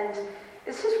doesn't, and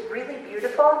it's just really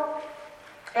beautiful.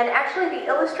 And actually the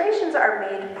illustrations are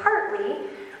made partly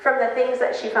from the things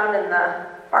that she found in the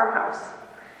farmhouse.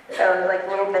 So like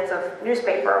little bits of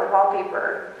newspaper or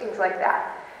wallpaper, things like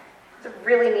that. It's a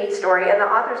really neat story, and the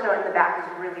author's note in the back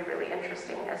is really, really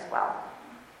interesting as well.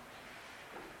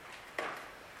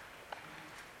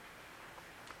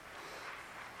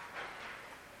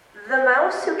 The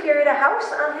Mouse Who Carried a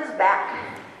House on His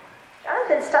Back.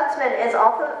 Jonathan Stutzman is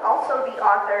also the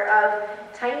author of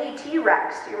Tiny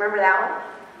T-Rex. Do you remember that one?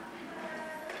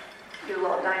 Cute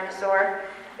little dinosaur.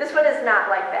 This one is not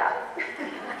like that.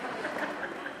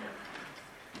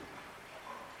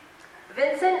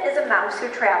 Vincent is a mouse who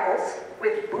travels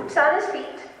with boots on his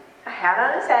feet, a hat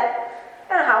on his head,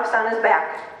 and a house on his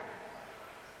back.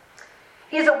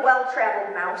 He's a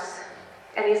well-traveled mouse,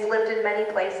 and he's lived in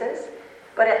many places.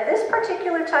 But at this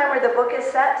particular time where the book is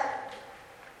set,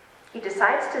 he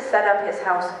decides to set up his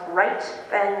house right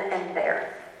then and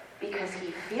there because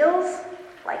he feels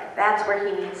like that's where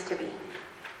he needs to be.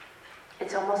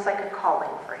 It's almost like a calling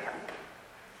for him.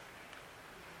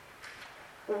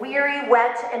 Weary,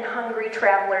 wet, and hungry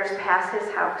travelers pass his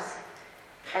house,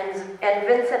 and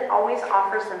Vincent always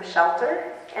offers them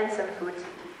shelter and some food to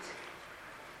eat.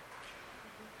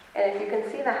 And if you can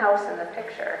see the house in the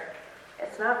picture,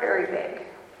 it's not very big.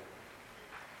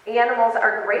 The animals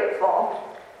are grateful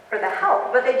for the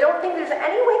help, but they don't think there's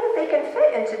any way that they can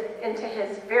fit into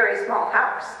his very small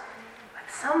house.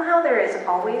 But somehow there is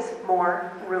always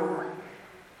more room.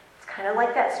 It's kind of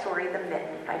like that story, The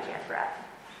Mitten by Jan Brett.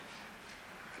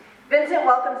 Vincent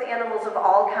welcomes animals of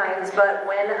all kinds, but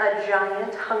when a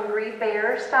giant hungry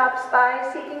bear stops by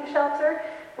seeking shelter,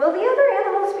 Will the other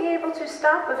animals be able to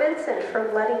stop Vincent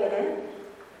from letting it in?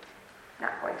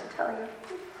 Not going to tell you.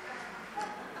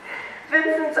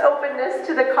 Vincent's openness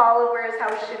to the call of where his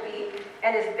house should be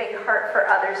and his big heart for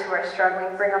others who are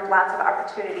struggling bring up lots of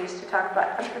opportunities to talk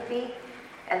about empathy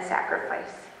and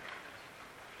sacrifice.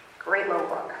 Great little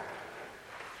book.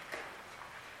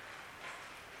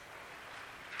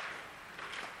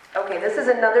 Okay, this is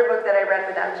another book that I read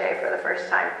with MJ for the first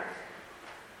time.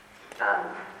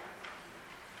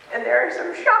 And there are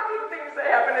some shocking things that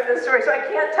happen in this story, so I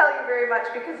can't tell you very much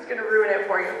because it's going to ruin it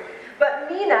for you.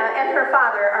 But Mina and her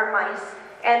father are mice,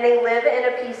 and they live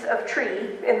in a piece of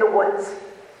tree in the woods,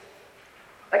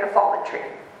 like a fallen tree.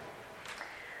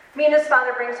 Mina's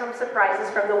father brings home surprises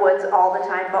from the woods all the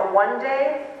time, but one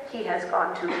day he has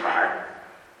gone too far.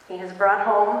 He has brought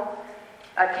home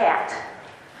a cat,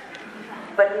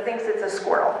 but he thinks it's a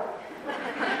squirrel.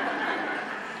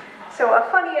 So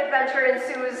a funny adventure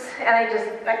ensues, and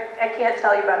I can't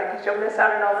tell you about it because you'll miss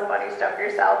out on all the funny stuff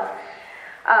yourself.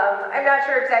 I'm not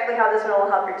sure exactly how this one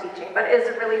will help your teaching, but it's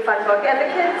a really fun book. And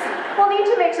the kids will need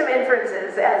to make some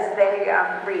inferences as they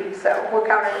read, so we'll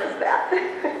count it as that.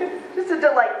 Just a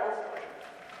delightful story.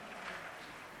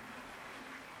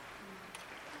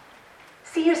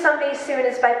 See You Someday Soon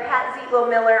is by Pat Zietlow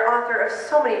Miller, author of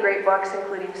so many great books,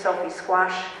 including Sophie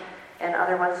Squash and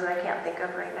other ones that I can't think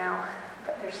of right now.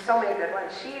 But there's so many good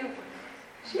ones.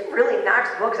 She really knocks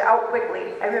books out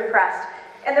quickly. I'm impressed.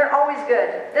 And they're always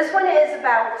good. This one is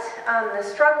about the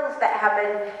struggles that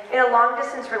happen in a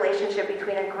long-distance relationship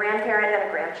between a grandparent and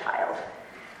a grandchild.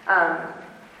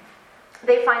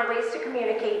 They find ways to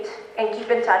communicate and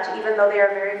keep in touch even though they are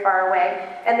very far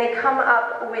away. And they come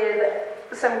up with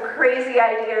some crazy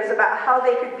ideas about how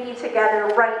they could be together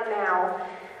right now,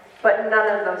 but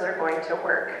none of those are going to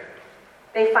work.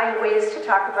 They find ways to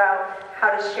talk about how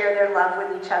to share their love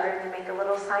with each other. They make a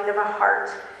little sign of a heart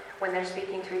when they're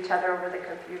speaking to each other over the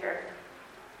computer.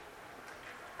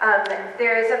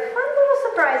 There is a fun little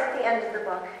surprise at the end of the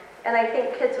book, and I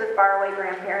think kids with faraway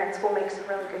grandparents will make some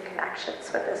really good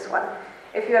connections with this one.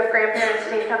 If you have Grandparents'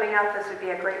 Day coming up, this would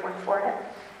be a great one for it.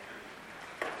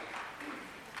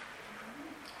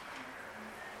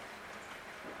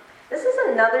 This is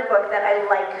another book that I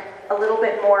like a little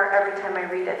bit more every time I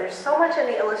read it. There's so much in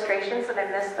the illustrations that I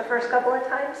missed the first couple of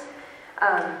times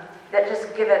that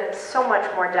just give it so much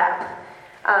more depth.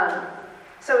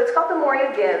 So it's called The More You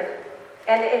Give.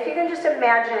 And if you can just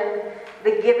imagine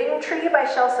The Giving Tree by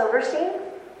Shel Silverstein,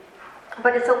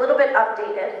 but it's a little bit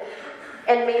updated.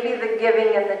 And maybe the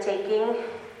giving and the taking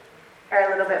are a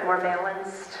little bit more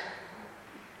balanced.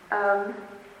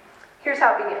 Here's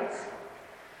how it begins.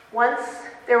 Once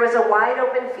there was a wide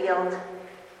open field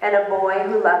and a boy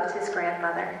who loved his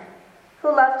grandmother,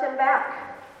 who loved him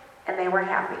back, and they were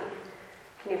happy.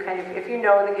 Can you if you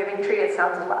know The Giving Tree, it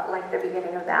sounds a lot like the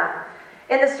beginning of that.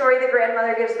 In the story, the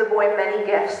grandmother gives the boy many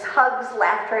gifts, hugs,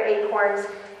 laughter, acorns,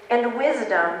 and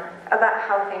wisdom about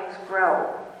how things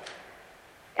grow.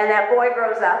 And that boy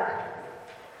grows up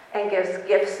and gives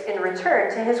gifts in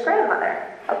return to his grandmother,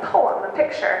 a poem, a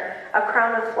picture, a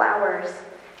crown of flowers,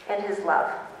 and his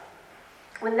love.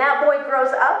 When that boy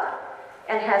grows up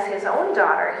and has his own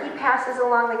daughter, he passes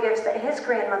along the gifts that his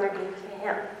grandmother gave to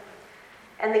him.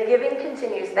 And the giving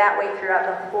continues that way throughout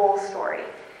the whole story.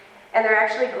 And they're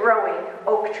actually growing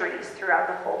oak trees throughout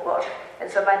the whole book. And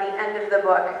so by the end of the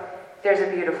book, there's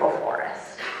a beautiful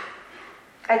forest.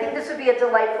 I think this would be a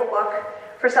delightful book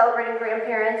for celebrating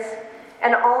grandparents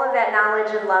and all of that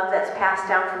knowledge and love that's passed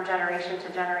down from generation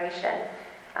to generation.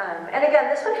 And again,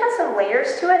 this one has some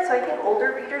layers to it, so I think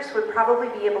older readers would probably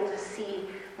be able to see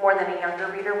more than a younger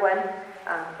reader would.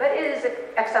 But it is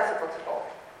accessible to both.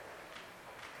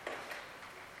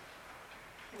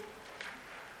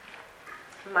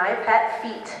 My Pet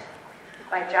Feet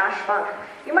by Josh Funk.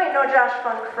 You might know Josh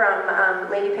Funk from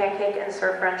Lady Pancake and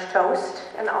Sir French Toast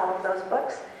and all of those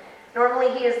books.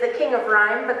 Normally he is the king of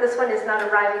rhyme, but this one is not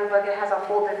a rhyming book. It has a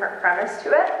whole different premise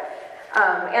to it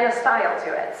and a style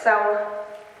to it. So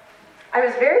I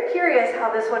was very curious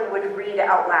how this one would read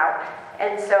out loud.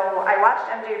 And so I watched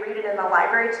MJ read it in the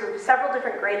library to several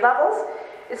different grade levels.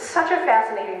 It's such a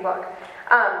fascinating book.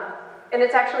 And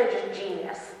it's actually just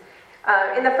genius.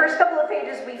 In the first couple of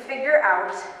pages, we figure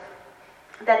out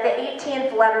that the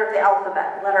 18th letter of the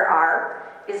alphabet, letter R,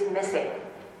 is missing.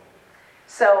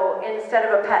 So instead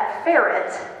of a pet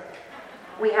ferret,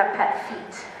 we have pet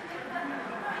feet.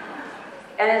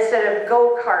 And instead of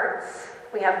go-karts,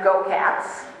 we have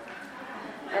go-cats.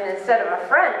 And instead of a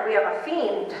friend, we have a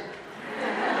fiend.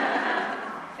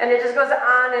 And it just goes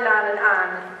on and on and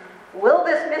on. Will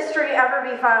this mystery ever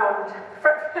be found?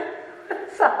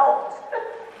 Solved.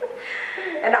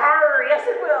 And yes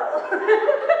it will.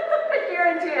 I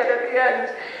guarantee it at the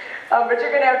end. But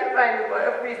you're going to have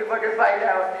to read the book and find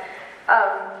out.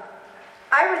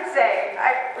 I would say,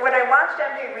 when I watched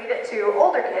MJ read it to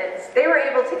older kids, they were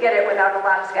able to get it without a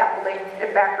lot of scaffolding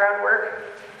and background work.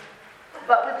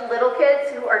 But with little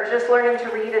kids who are just learning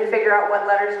to read and figure out what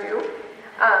letters do,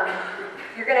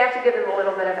 you're going to have to give them a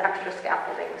little bit of extra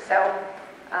scaffolding. So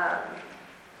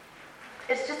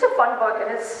it's just a fun book, and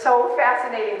it's so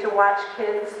fascinating to watch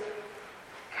kids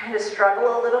kind of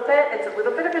struggle a little bit. It's a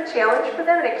little bit of a challenge for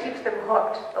them, and it keeps them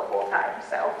hooked the whole time.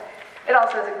 So it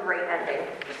also has a great ending.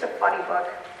 Just a funny book.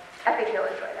 I think you'll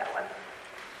enjoy that one.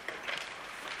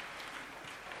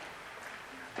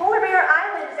 Polar Bear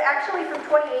Island is actually from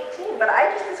 2018, but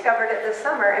I just discovered it this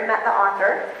summer and met the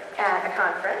author at a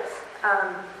conference.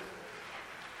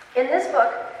 In this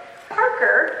book,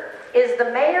 Parker is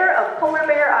the mayor of Polar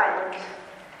Bear Island,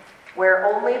 where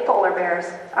only polar bears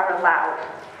are allowed.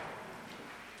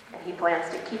 And he plans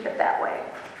to keep it that way.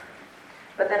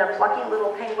 But then a plucky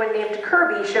little penguin named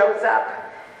Kirby shows up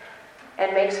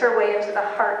and makes her way into the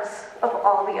hearts of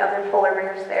all the other polar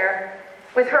bears there,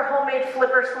 with her homemade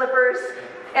flipper slippers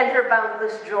and her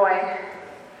boundless joy.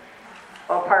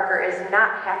 Well, Parker is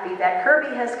not happy that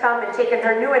Kirby has come and taken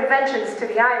her new inventions to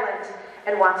the island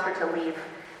and wants her to leave.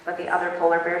 But the other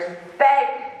polar bears beg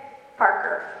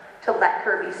Parker to let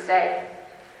Kirby stay.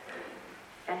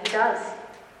 And he does.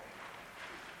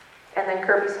 And then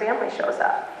Kirby's family shows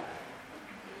up.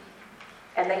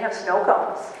 And they have snow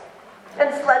cones,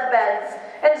 and sled beds,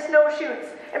 and snowshoes.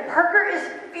 And Parker is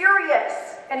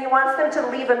furious, and he wants them to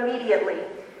leave immediately.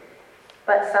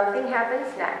 But something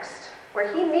happens next,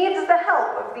 where he needs the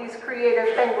help of these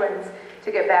creative penguins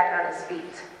to get back on his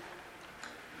feet.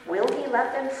 Will he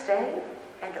let them stay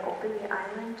and open the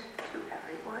island to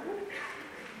everyone?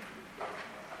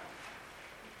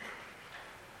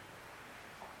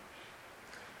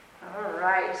 All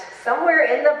right, Somewhere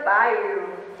in the Bayou.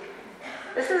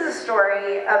 This is a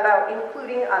story about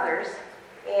including others,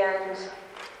 and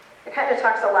it kind of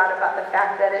talks a lot about the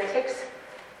fact that it takes,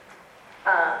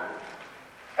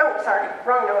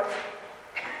 wrong notes.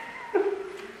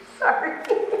 Sorry.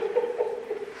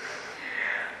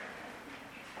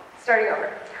 Starting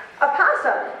over. A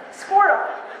possum, squirrel,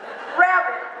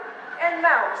 rabbit, and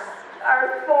mouse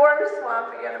are 4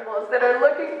 swamp animals that are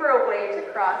looking for a way to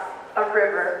cross a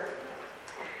river.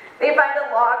 They find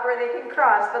a log where they can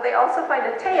cross, but they also find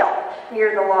a tail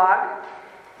near the log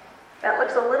that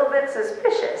looks a little bit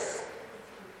suspicious.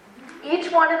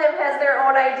 Each one of them has their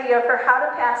own idea for how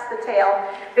to pass the tail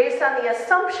based on the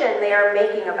assumption they are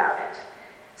making about it.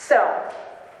 So,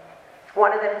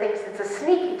 one of them thinks it's a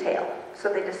sneaky tail,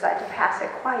 so they decide to pass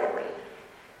it quietly.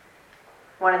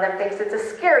 One of them thinks it's a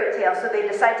scary tail, so they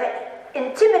decide to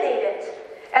intimidate it.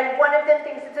 And one of them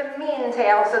thinks it's a mean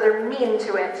tail, so they're mean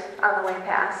to it on the way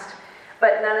past.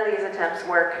 But none of these attempts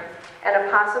work, and a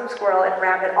possum, squirrel, and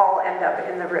rabbit all end up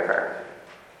in the river.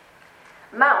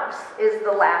 Mouse is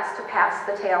the last to pass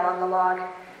the tail on the log,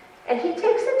 and he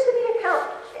takes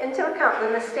into account the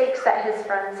mistakes that his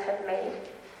friends have made.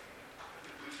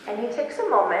 And he takes a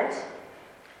moment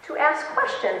to ask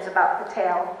questions about the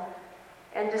tail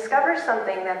and discovers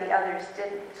something that the others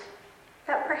didn't.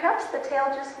 That perhaps the tail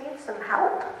just needs some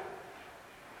help.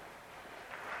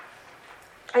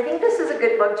 I think this is a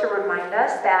good book to remind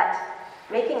us that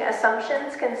making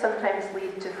assumptions can sometimes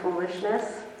lead to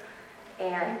foolishness,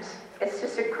 and it's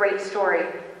just a great story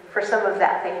for some of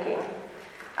that thinking.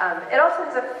 It also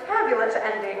has a fabulous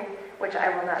ending, which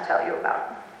I will not tell you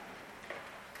about.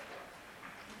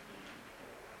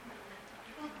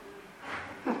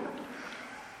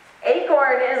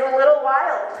 Acorn is a little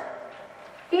wild.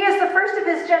 He is the first of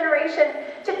his generation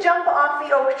to jump off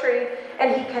the oak tree,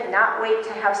 and he cannot wait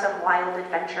to have some wild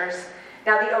adventures.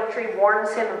 Now the oak tree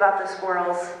warns him about the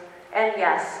squirrels, and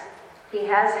yes, he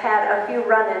has had a few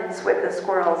run-ins with the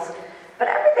squirrels, but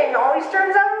everything always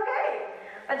turns out okay,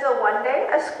 until one day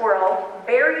a squirrel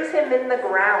buries him in the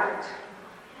ground.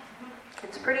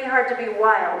 It's pretty hard to be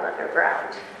wild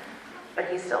underground, but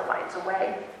he still finds a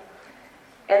way.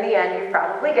 In the end, you've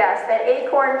probably guessed that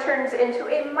Acorn turns into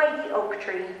a mighty oak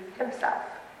tree himself,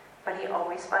 but he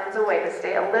always finds a way to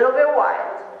stay a little bit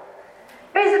wild.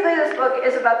 Basically, this book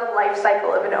is about the life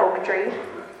cycle of an oak tree,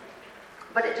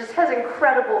 but it just has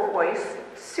incredible voice,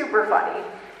 super funny,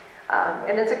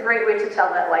 and it's a great way to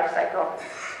tell that life cycle.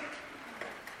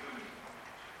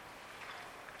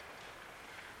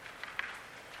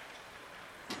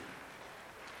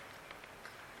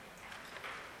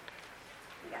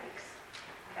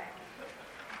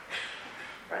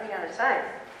 Running out of time.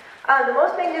 The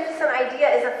Most Magnificent Idea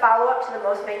is a follow-up to The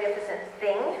Most Magnificent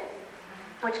Thing.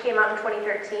 which came out in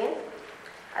 2013.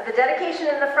 The dedication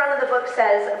in the front of the book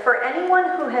says, "For anyone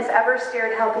who has ever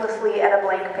stared helplessly at a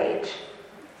blank page."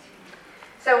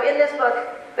 So in this book,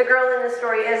 the girl in the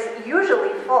story is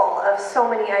usually full of so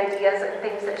many ideas and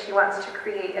things that she wants to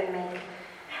create and make.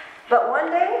 But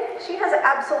one day, she has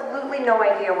absolutely no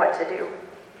idea what to do.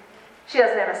 She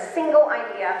doesn't have a single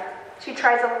idea. She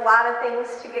tries a lot of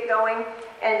things to get going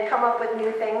and come up with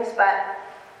new things, but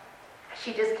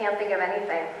she just can't think of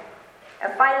anything.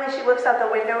 And finally, she looks out the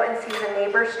window and sees a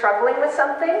neighbor struggling with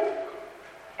something,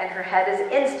 and her head is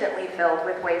instantly filled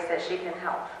with ways that she can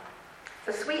help.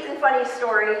 It's a sweet and funny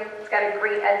story. It's got a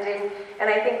great ending, and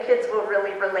I think kids will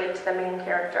really relate to the main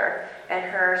character and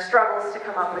her struggles to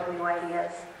come up with new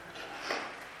ideas.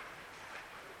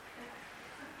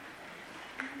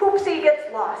 Poopsie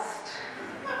gets lost.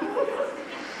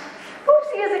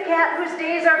 Poopsie is a cat whose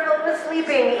days are filled with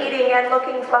sleeping, eating, and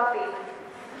looking fluffy.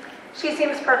 She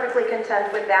seems perfectly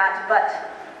content with that, but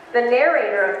the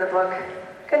narrator of the book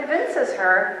convinces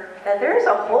her that there's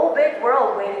a whole big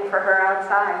world waiting for her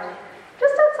outside,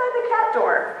 just outside the cat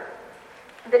door.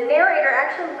 The narrator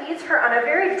actually leads her on a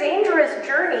very dangerous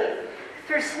journey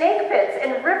through snake pits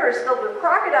and rivers filled with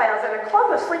crocodiles and a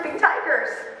clump of sleeping tigers.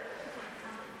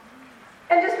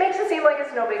 And just makes it seem like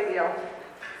it's no big deal.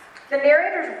 The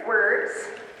narrator's words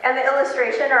and the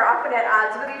illustration are often at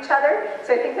odds with each other,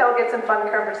 so I think that will get some fun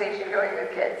conversation going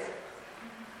with kids.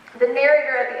 The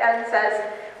narrator at the end says,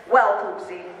 "Well,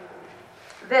 Poopsie,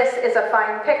 this is a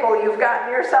fine pickle you've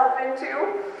gotten yourself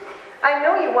into. I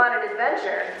know you wanted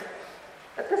adventure,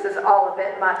 but this is all a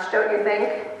bit much, don't you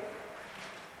think?"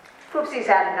 Poopsie's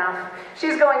had enough.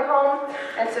 She's going home,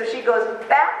 and so she goes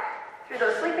back through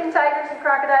those sleeping tigers and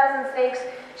crocodiles and snakes.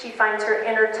 She finds her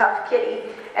inner tough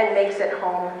kitty and makes it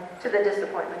home, to the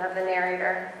disappointment of the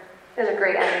narrator. There's a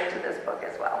great ending to this book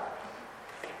as well.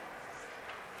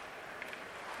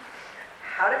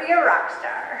 How to be a rock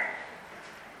star.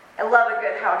 I love a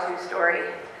good how-to story.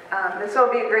 This will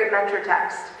be a great mentor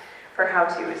text for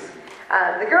how-tos.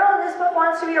 The girl in this book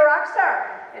wants to be a rock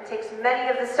star and takes many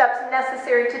of the steps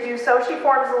necessary to do so. She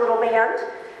forms a little band,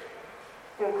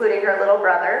 including her little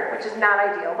brother, which is not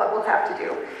ideal, but we'll have to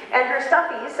do. And her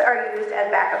stuffies are used as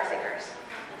backup singers.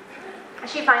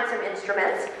 She finds some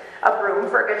instruments, a broom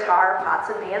for guitar, pots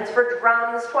and pans for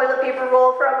drums, toilet paper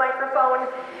roll for a microphone,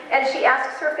 and she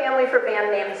asks her family for band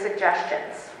name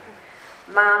suggestions.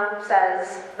 Mom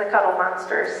says the Cuddle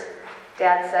Monsters.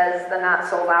 Dad says the Not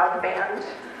So Loud Band.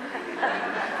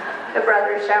 The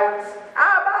brother shouts,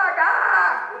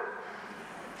 "Abaga!"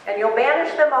 And you'll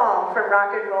banish them all from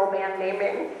rock and roll band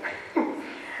naming.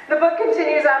 The book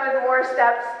continues on with more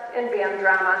steps in band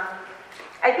drama.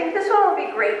 I think this one will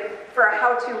be great for a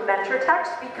how-to mentor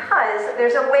text because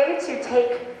there's a way to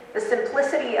take the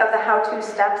simplicity of the how-to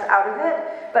steps out of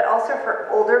it, but also for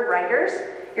older writers,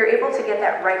 you're able to get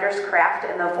that writer's craft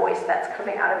and the voice that's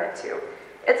coming out of it too.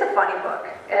 It's a funny book,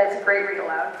 and it's a great read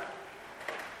aloud.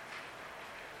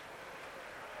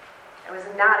 I was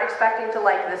not expecting to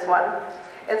like this one.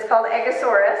 It's called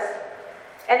Eggosaurus,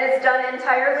 and it's done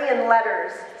entirely in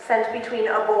letters sent between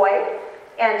a boy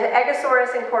and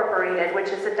Eggosaurus Incorporated, which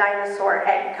is a dinosaur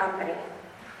egg company.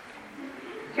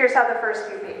 Here's how the first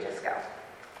few pages go.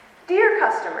 Dear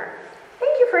customer,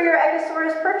 thank you for your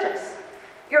Eggosaurus purchase.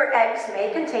 Your eggs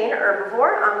may contain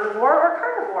herbivore, omnivore, or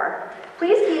carnivore.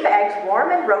 Please keep eggs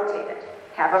warm and rotated.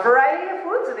 Have a variety of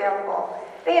foods available.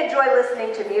 They enjoy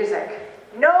listening to music.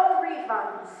 No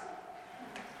refunds.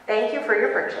 Thank you for your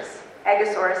purchase.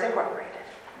 Eggosaurus Incorporated.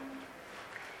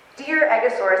 Dear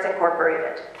Eggosaurus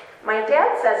Incorporated, my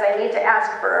dad says I need to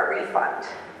ask for a refund.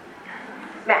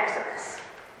 Maximus.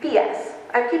 P.S.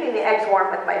 I'm keeping the eggs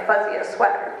warm with my fuzziest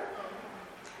sweater.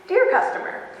 Dear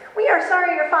customer, we are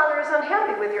sorry your father is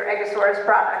unhappy with your Eggosaurus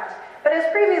product, but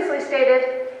as previously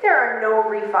stated, there are no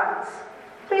refunds.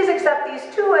 Please accept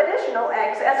these 2 additional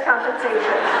eggs as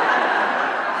compensation.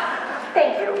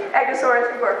 Thank you,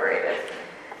 Eggosaurus Incorporated.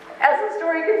 As the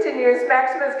story continues,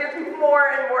 Maximus gets more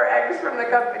and more eggs from the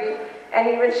company, and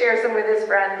he even shares them with his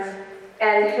friends.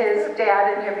 And his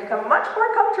dad and him become much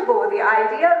more comfortable with the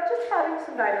idea of just having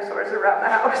some dinosaurs around the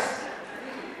house.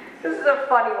 This is a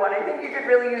funny one. I think you could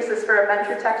really use this for a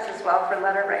mentor text as well for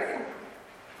letter writing.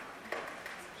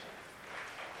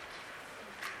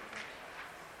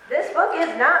 This book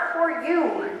is not for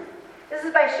you. This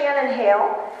is by Shannon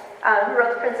Hale, who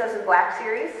wrote the Princess in Black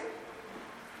series.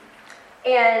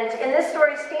 And in this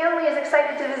story, Stanley is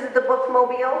excited to visit the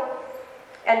bookmobile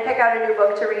and pick out a new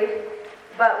book to read.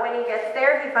 But when he gets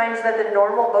there, he finds that the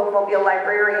normal bookmobile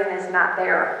librarian is not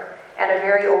there, and a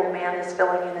very old man is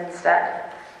filling in instead.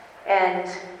 And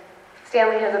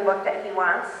Stanley has a book that he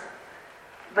wants,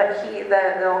 but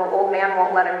the old man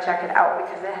won't let him check it out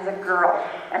because it has a girl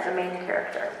as a main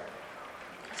character.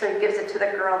 So he gives it to the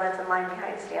girl that's in line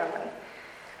behind Stanley.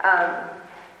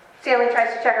 Stanley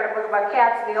tries to check out a book about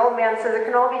cats, and the old man says it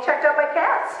can only be checked out by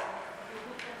cats.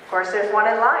 Of course, there's one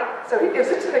in line, so he gives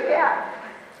it to the cat.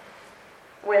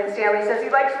 When Stanley says he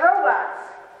likes robots,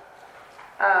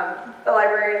 the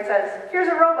librarian says, here's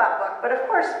a robot book, but of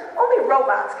course, only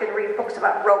robots can read books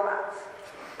about robots.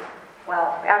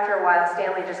 Well, after a while,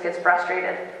 Stanley just gets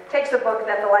frustrated, takes the book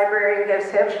that the librarian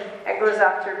gives him, and goes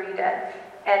off to read it.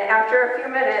 And after a few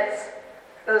minutes,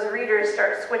 those readers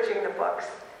start switching the books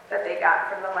that they got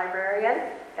from the librarian,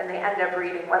 and they end up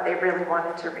reading what they really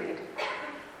wanted to read.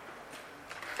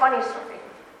 Funny story.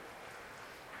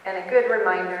 And a good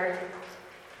reminder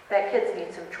that kids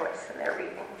need some choice in their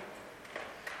reading.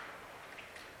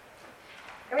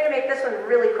 I'm going to make this one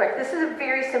really quick. This is a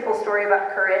very simple story about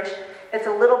courage. It's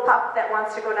a little pup that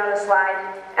wants to go down a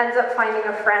slide, ends up finding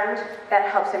a friend that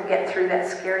helps him get through that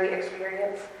scary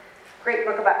experience. Great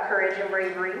book about courage and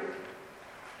bravery.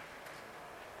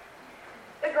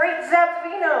 The Great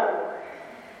Zapvino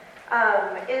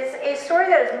is a story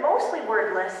that is mostly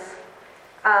wordless,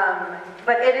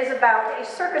 but it is about a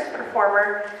circus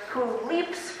performer who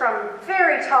leaps from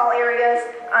very tall areas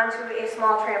onto a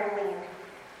small trampoline.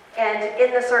 And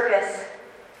in the circus,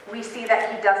 we see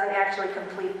that he doesn't actually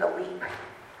complete the leap.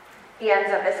 He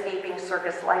ends up escaping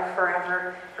circus life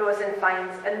forever, goes and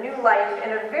finds a new life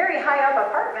in a very high up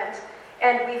apartment,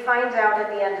 and we find out at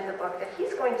the end of the book that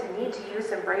he's going to need to use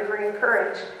some bravery and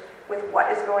courage with what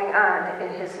is going on in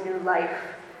his new life.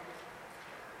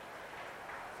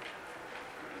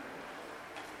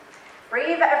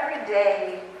 Brave Every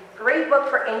Day. Great book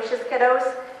for anxious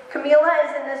kiddos. Camila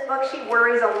is in this book. She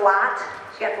worries a lot.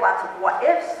 She has lots of what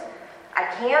ifs, I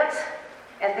can't,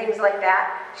 and things like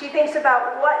that. She thinks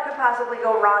about what could possibly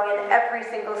go wrong in every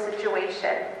single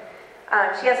situation.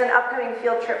 She has an upcoming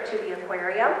field trip to the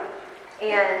aquarium,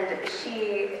 and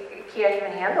she can't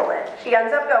even handle it. She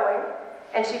ends up going,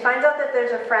 and she finds out that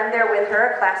there's a friend there with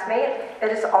her, a classmate,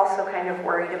 that is also kind of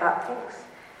worried about things.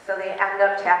 So they end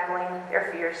up tackling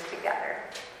their fears together.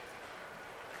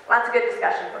 Lots of good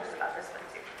discussion books about this one,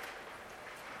 too.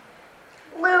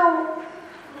 Lou.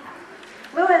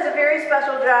 Lou has a very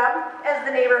special job as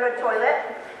the neighborhood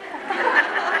toilet.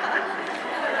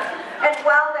 And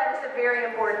while that is a very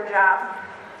important job,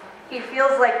 he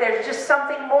feels like there's just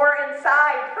something more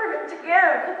inside for him to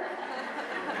give.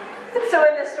 So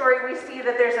in this story, we see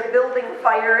that there's a building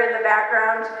fire in the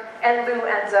background, and Lou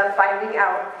ends up finding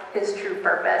out his true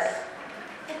purpose.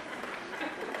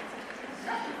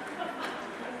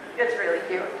 It's really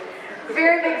cute.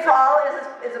 Very Big Fall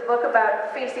is a book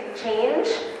about facing change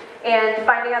and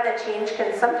finding out that change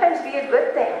can sometimes be a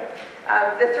good thing.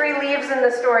 The three leaves in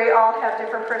the story all have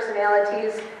different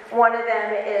personalities. One of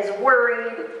them is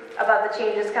worried about the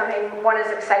changes coming, one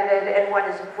is excited, and one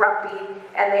is grumpy,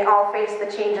 and they all face the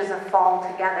changes of fall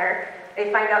together.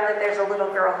 They find out that there's a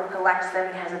little girl who collects them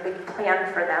and has a big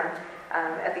plan for them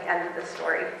at the end of the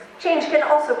story. Change can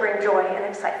also bring joy and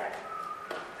excitement.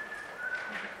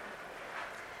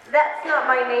 That's Not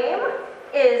My Name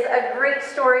is a great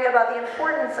story about the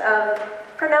importance of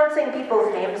pronouncing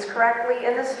people's names correctly.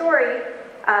 In the story,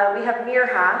 we have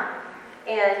Mirha,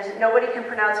 and nobody can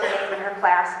pronounce her name in her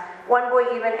class. One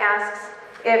boy even asks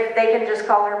if they can just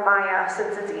call her Maya,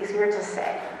 since it's easier to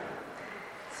say.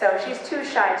 So she's too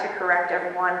shy to correct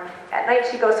everyone. At night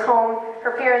she goes home.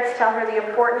 Her parents tell her the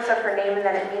importance of her name and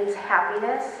that it means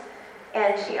happiness.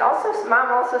 And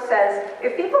Mom also says,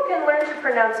 if people can learn to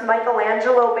pronounce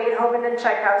Michelangelo, Beethoven, and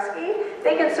Tchaikovsky,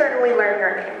 they can certainly learn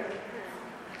your name.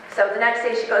 So the next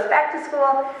day she goes back to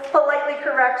school, politely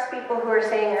corrects people who are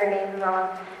saying her name wrong.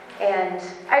 And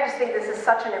I just think this is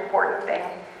such an important thing,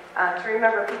 to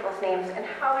remember people's names and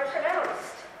how they're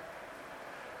pronounced.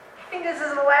 I think this is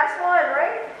the last one,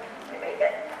 right? Let me make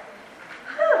it.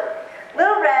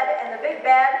 Little Red and the Big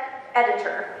Bad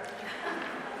Editor.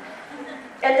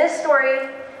 In this story,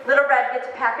 Little Red gets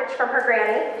a package from her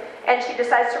granny, and she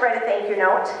decides to write a thank you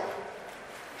note.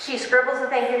 She scribbles the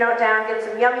thank you note down, gets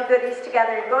some yummy goodies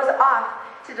together, and goes off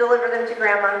to deliver them to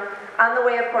Grandma. On the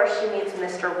way, of course, she meets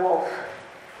Mr. Wolf,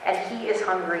 and he is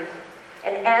hungry.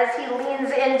 And as he leans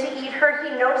in to eat her,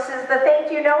 he notices the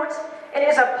thank you note and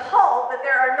is appalled that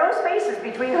there are no spaces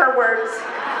between her words.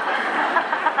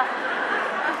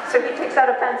 So he takes out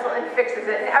a pencil and fixes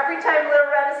it. And every time Little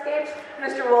Red escapes,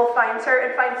 Mr. Wolf finds her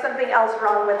and finds something else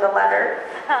wrong with the letter.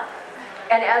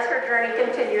 And as her journey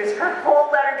continues, her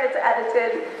whole letter gets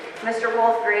edited. Mr.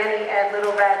 Wolf, Granny, and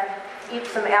Little Red eat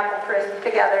some apple crisp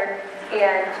together.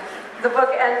 And the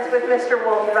book ends with Mr.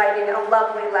 Wolf writing a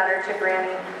lovely letter to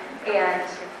Granny. And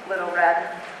Little Red.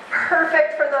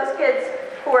 Perfect for those kids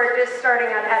who are just starting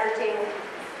on editing,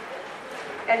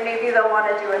 and maybe they'll want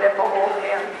to do it at the whole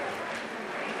fan.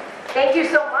 Thank you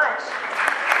so